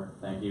Bauer.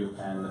 Thank you.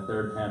 And the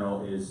third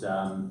panel is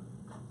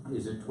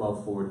at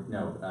 12:40.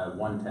 No,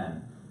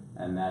 1:10,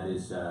 and that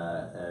is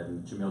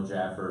Jamil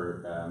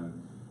Jaffer,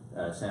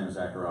 Sam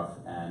Zakharoff,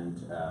 and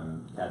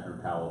Catherine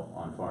Powell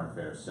on foreign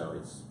affairs. So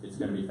it's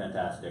going to be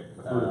fantastic.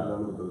 I've heard of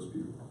none of those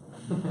people.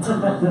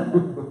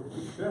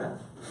 Sure.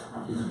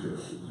 He's a joke.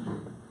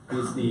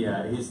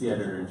 He's the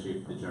editor-in-chief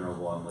of the Journal of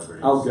Law and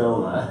Liberty.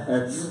 Outgoing,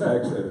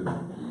 ex-editor.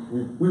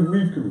 We've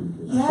communicated.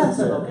 Yes.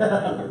 Okay,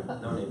 thank you.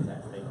 No name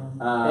tag, thank you.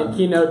 And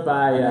keynote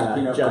by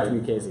keynote Judge by-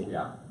 Mukasey.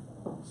 Yeah.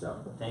 So.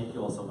 Thank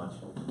you all so much.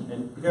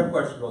 And if you have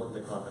questions, you're welcome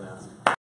to come up and ask.